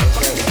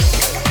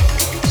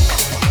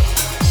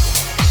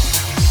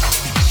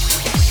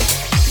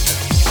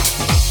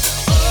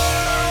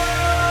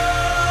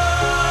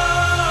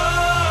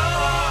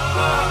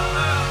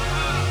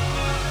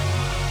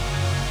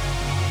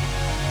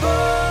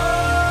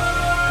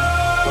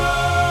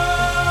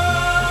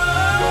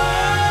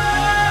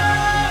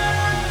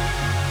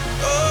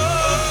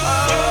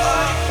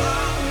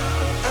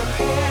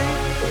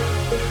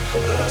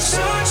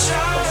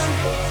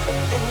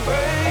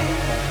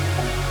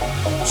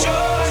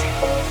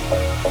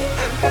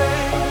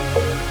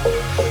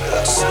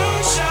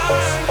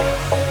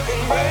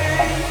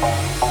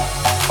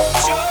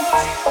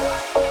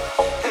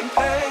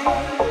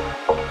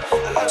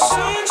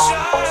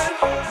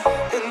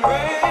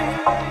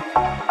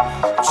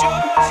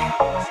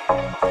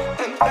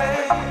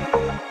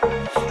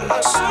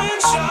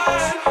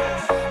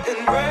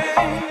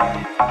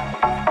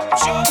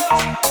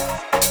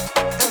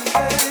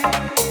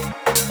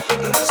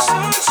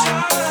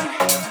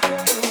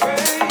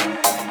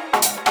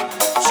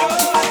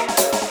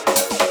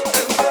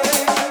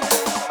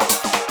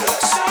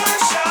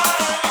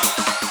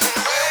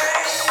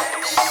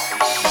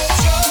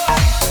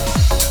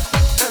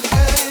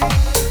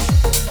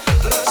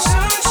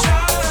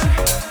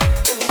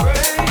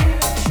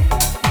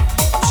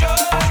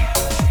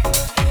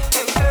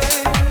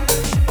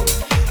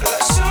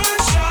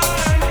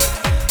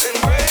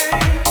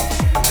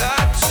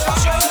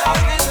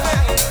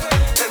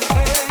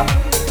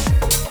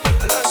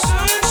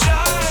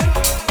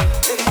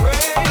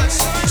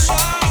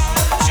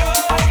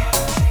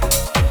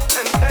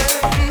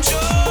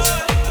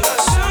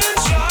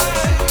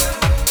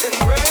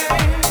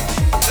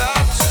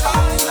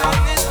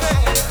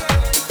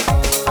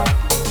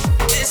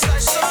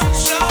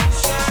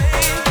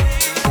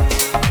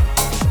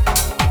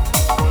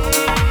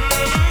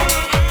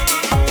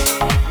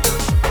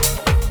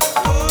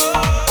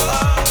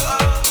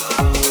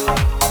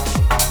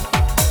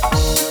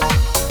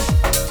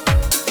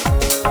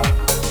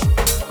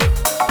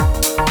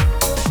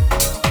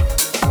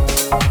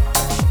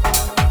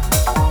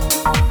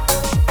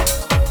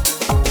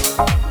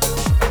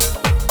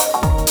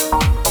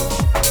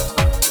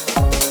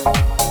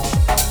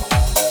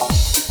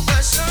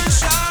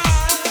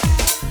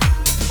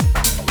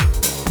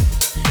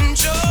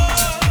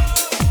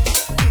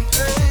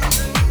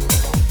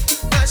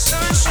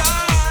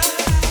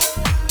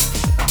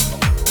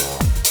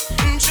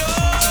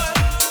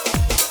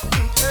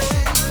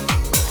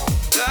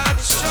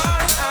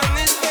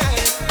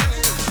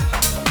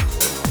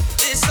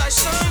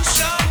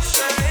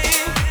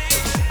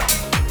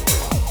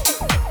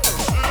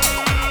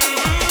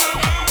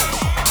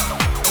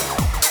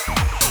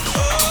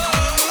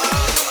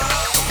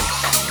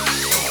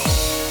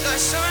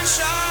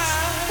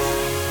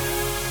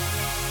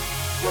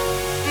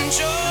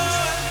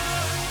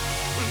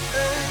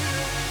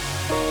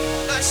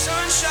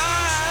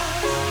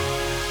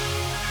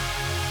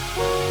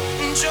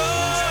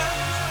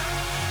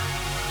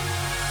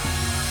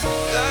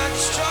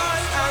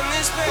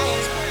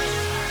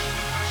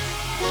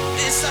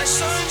 It's like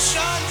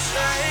sunshine and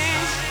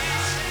rain.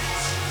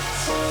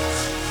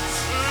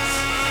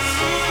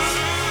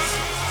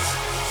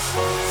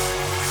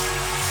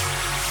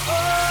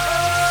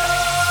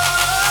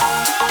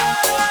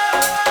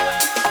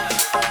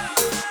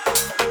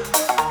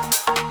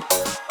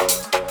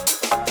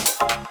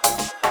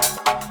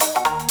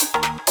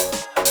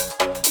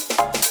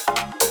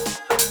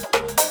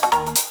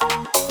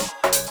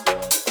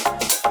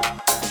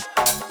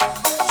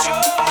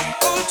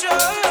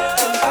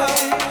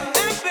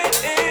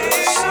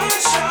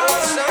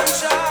 Sunshine,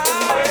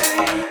 sunshine,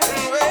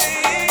 rain, rain.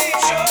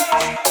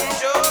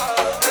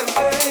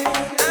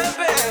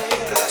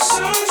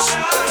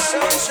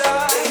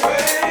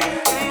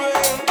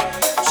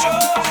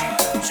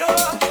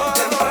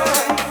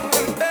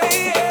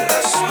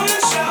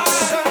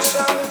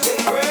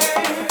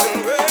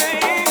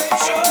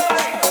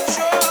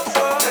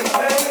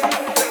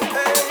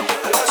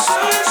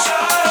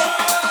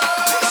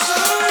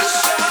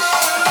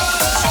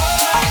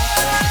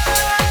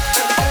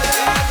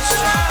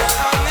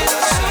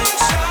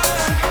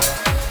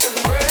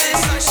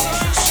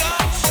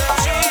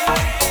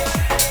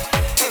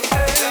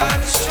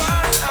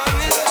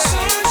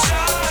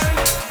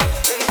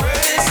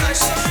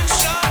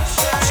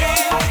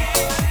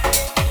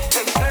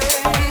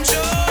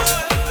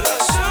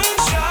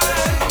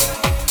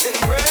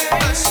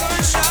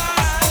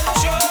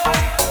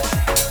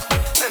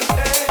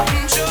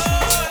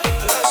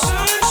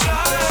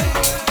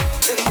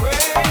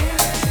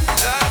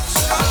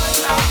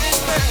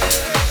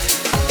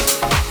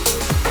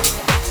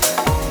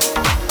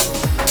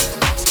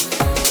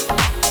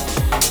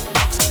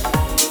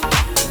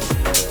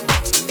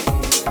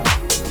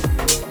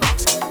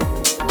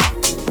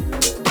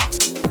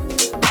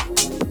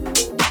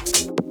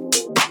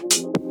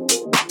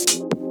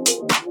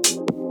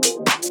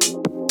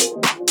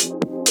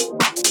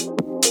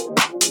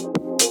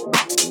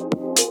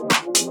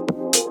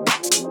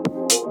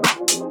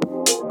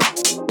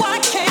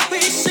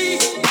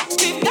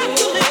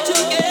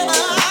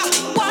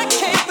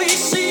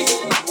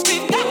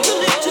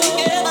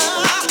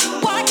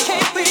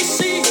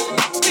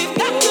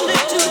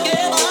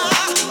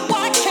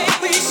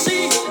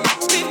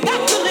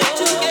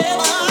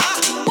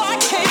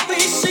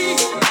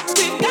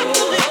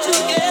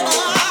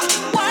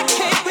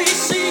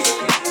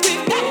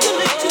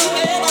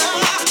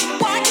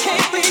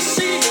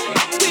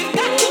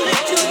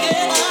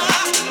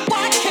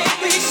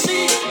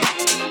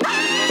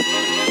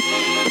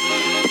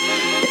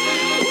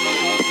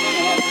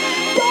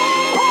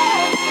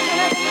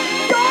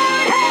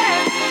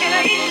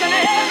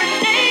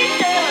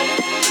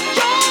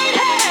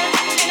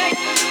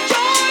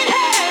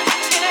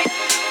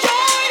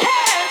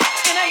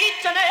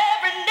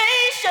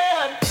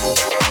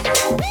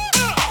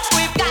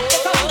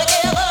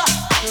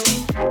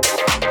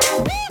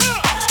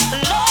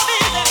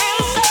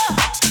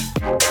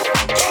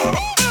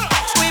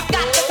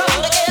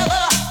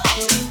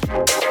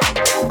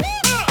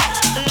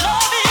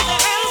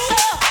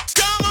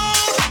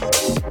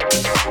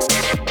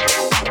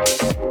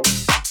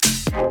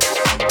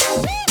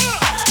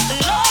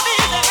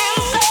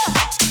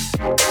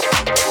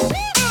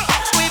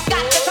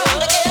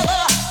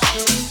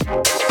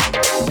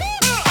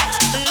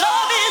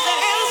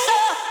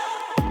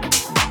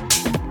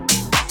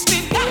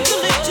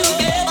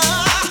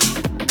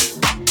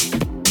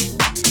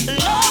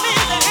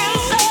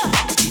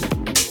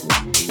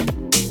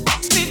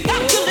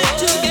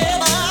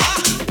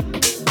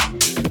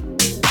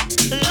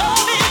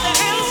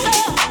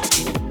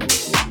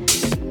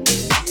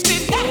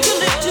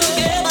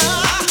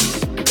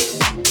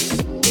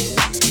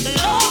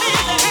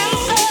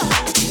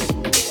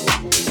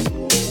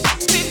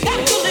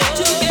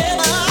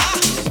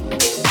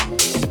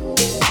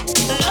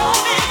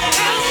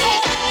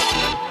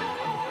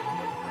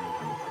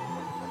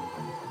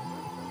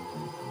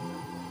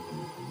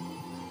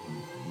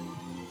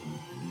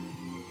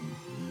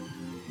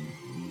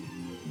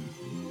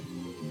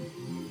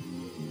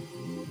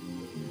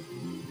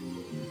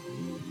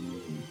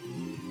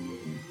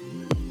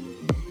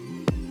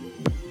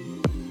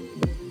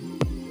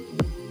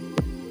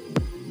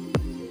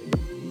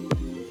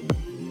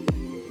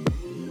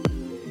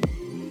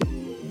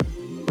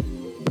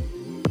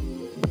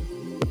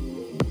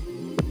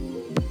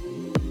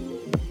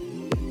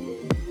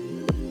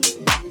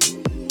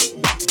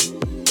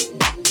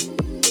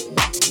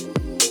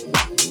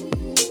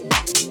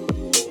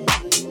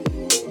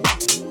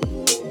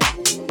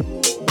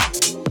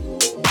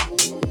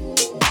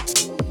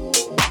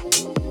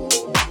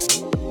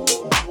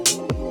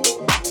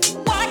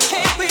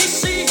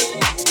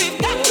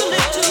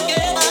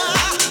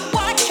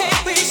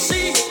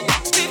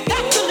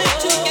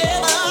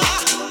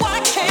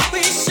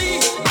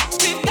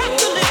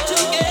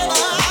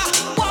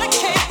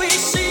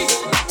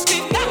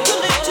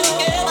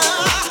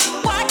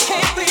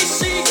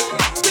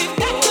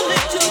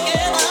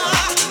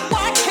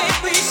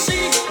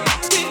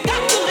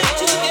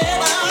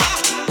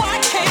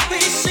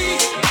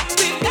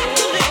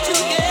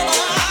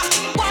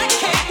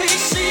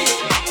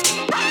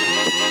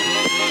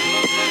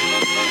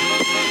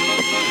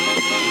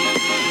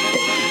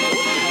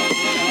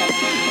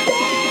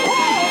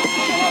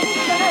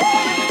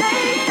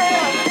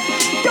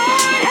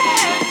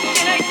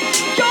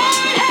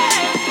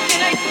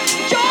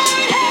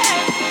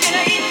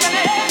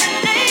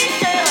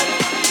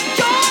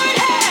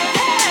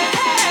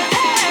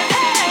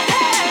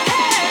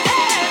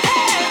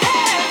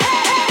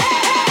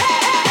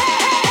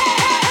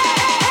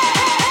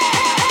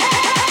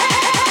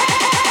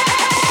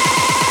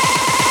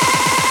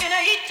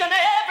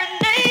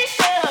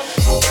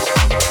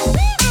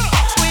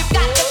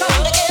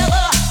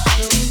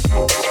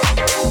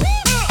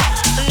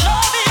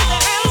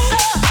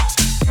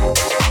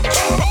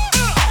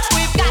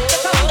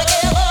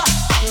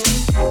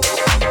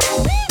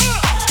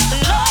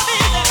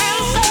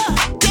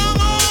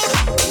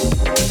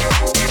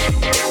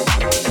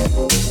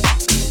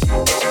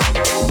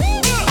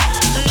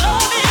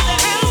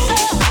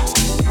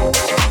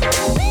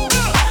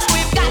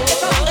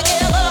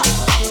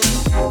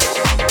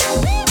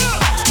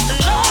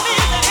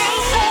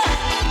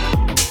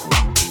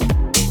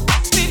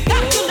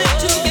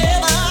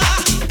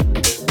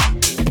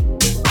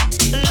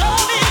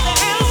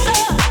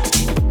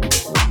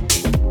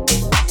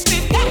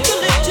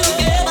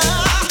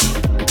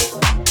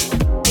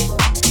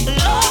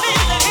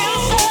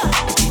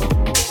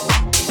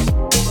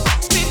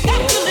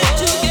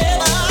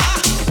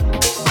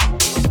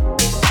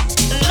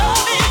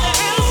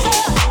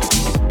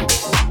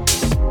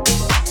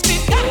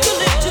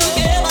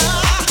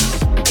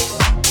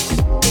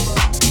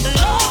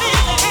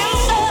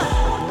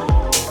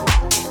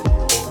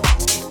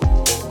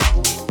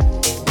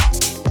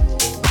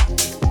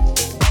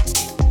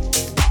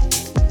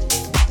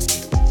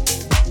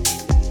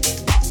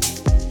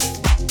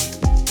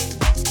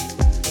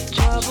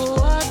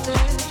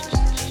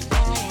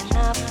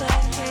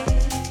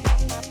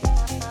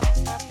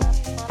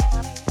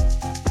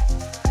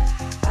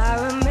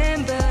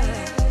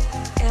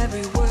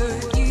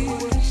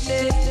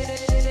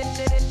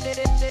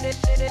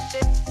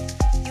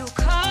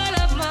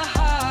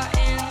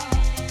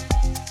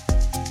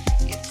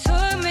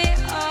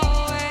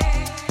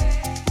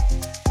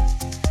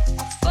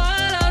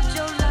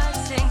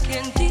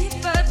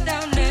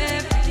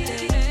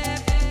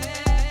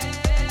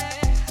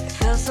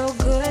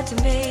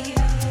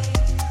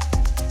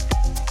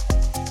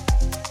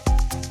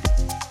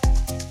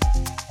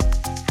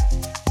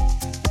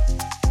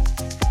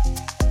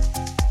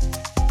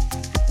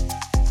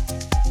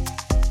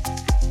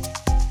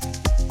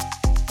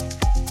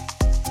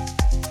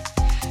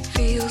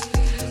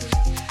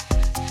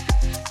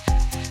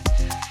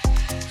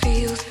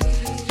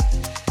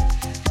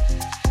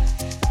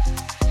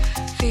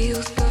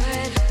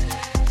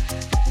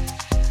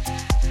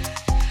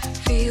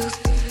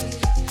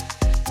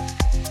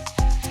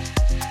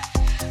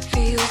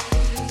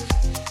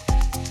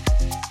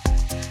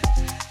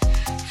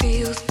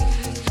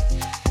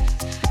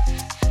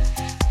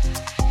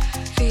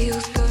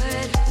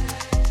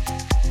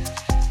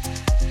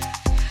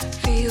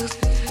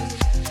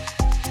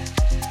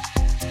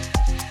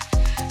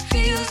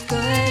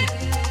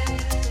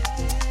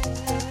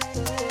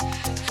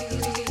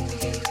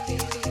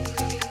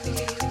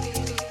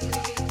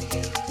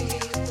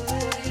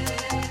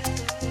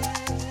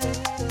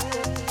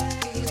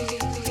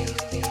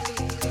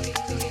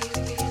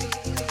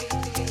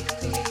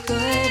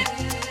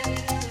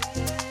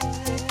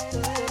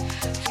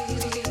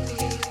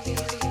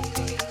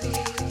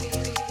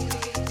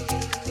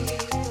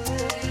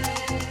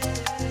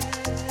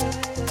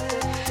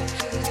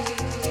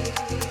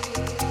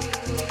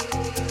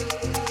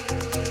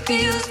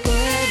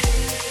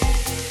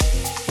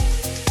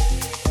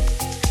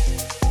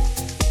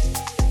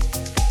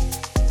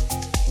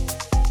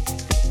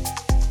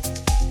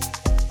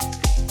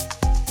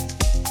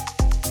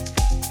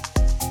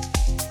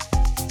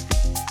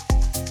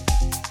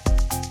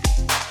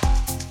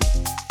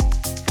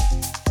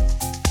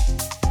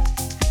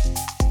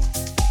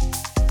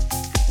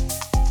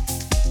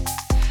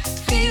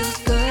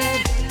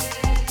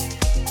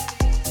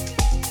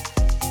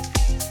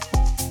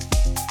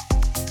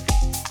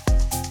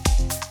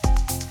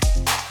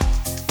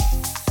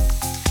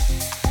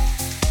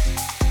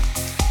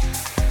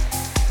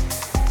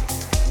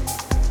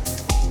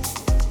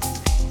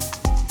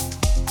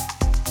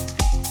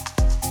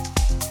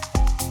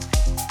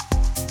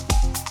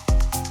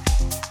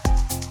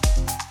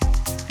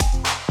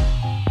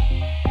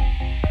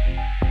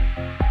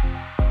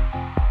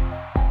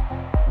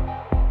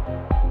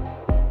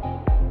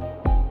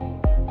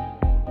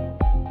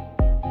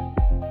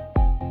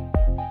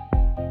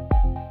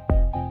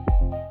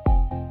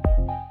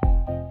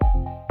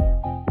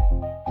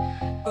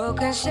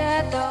 Broken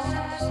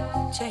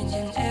shadows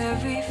changing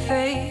every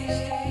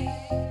face.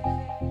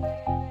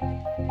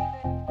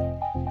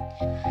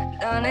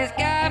 Dawn has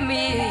got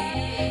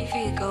me,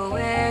 figure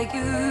where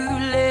you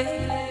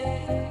lay.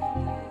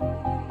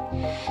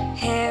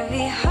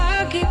 Heavy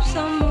heart keeps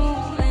on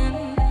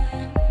moving.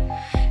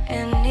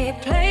 Any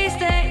place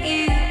that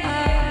you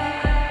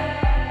are,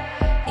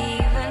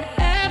 even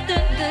after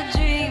the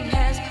dream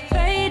has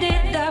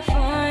faded, I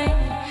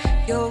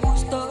find your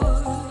story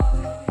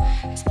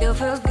still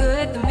feels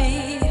good to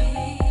me.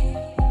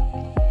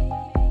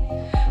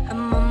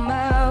 I'm on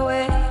my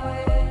way,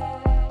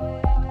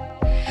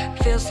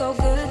 feels so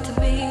good to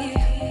me.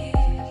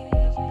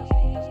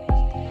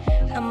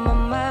 I'm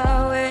on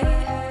my way,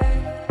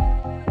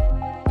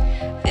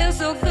 feels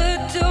so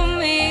good to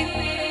me.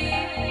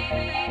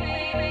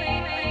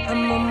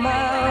 I'm on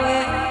my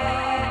way,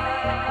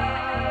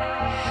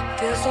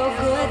 feels so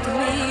good to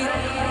me.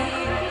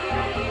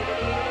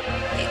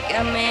 You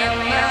got me on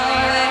my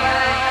way.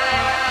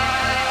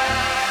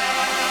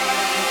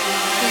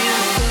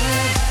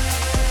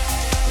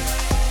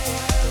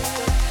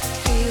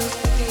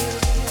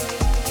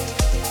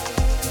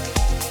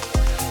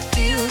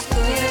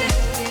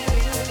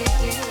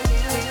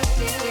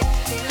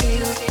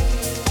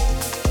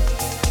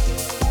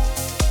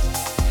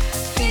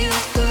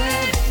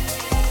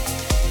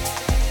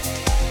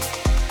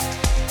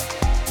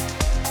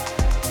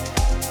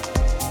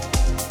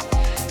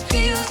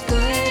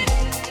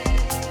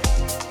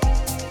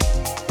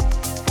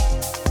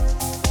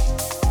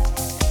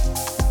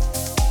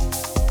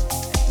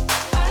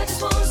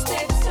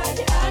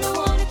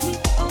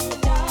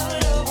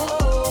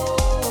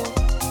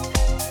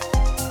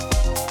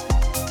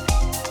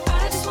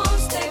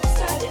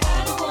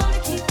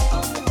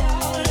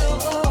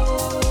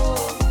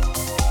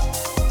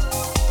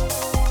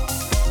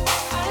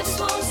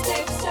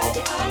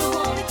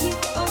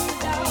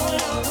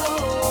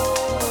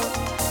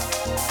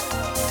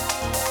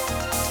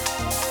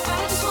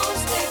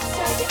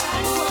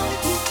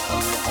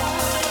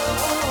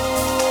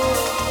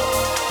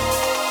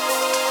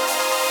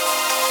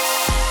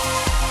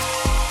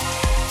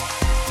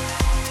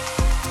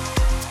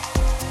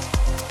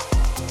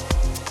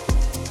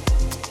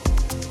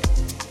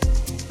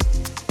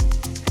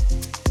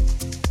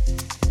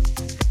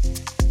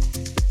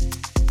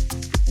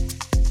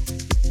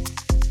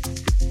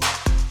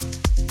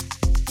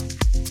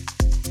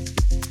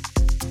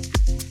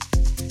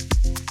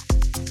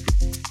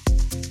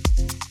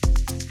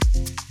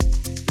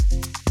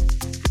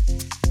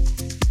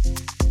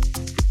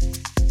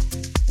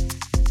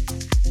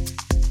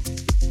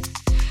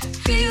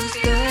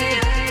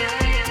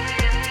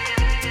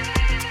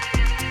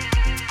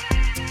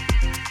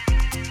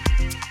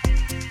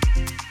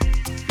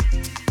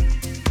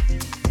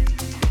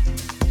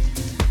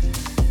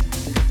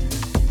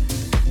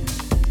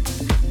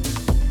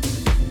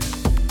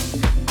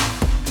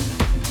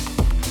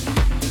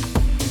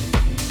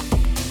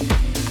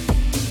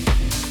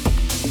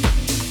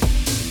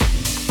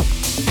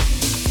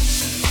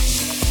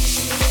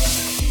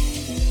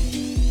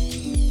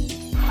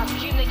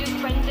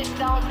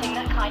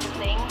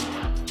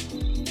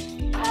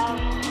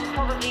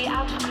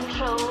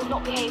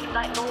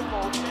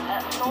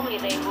 Normally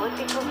they would,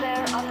 because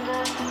they're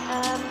under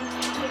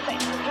the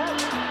effects of drugs.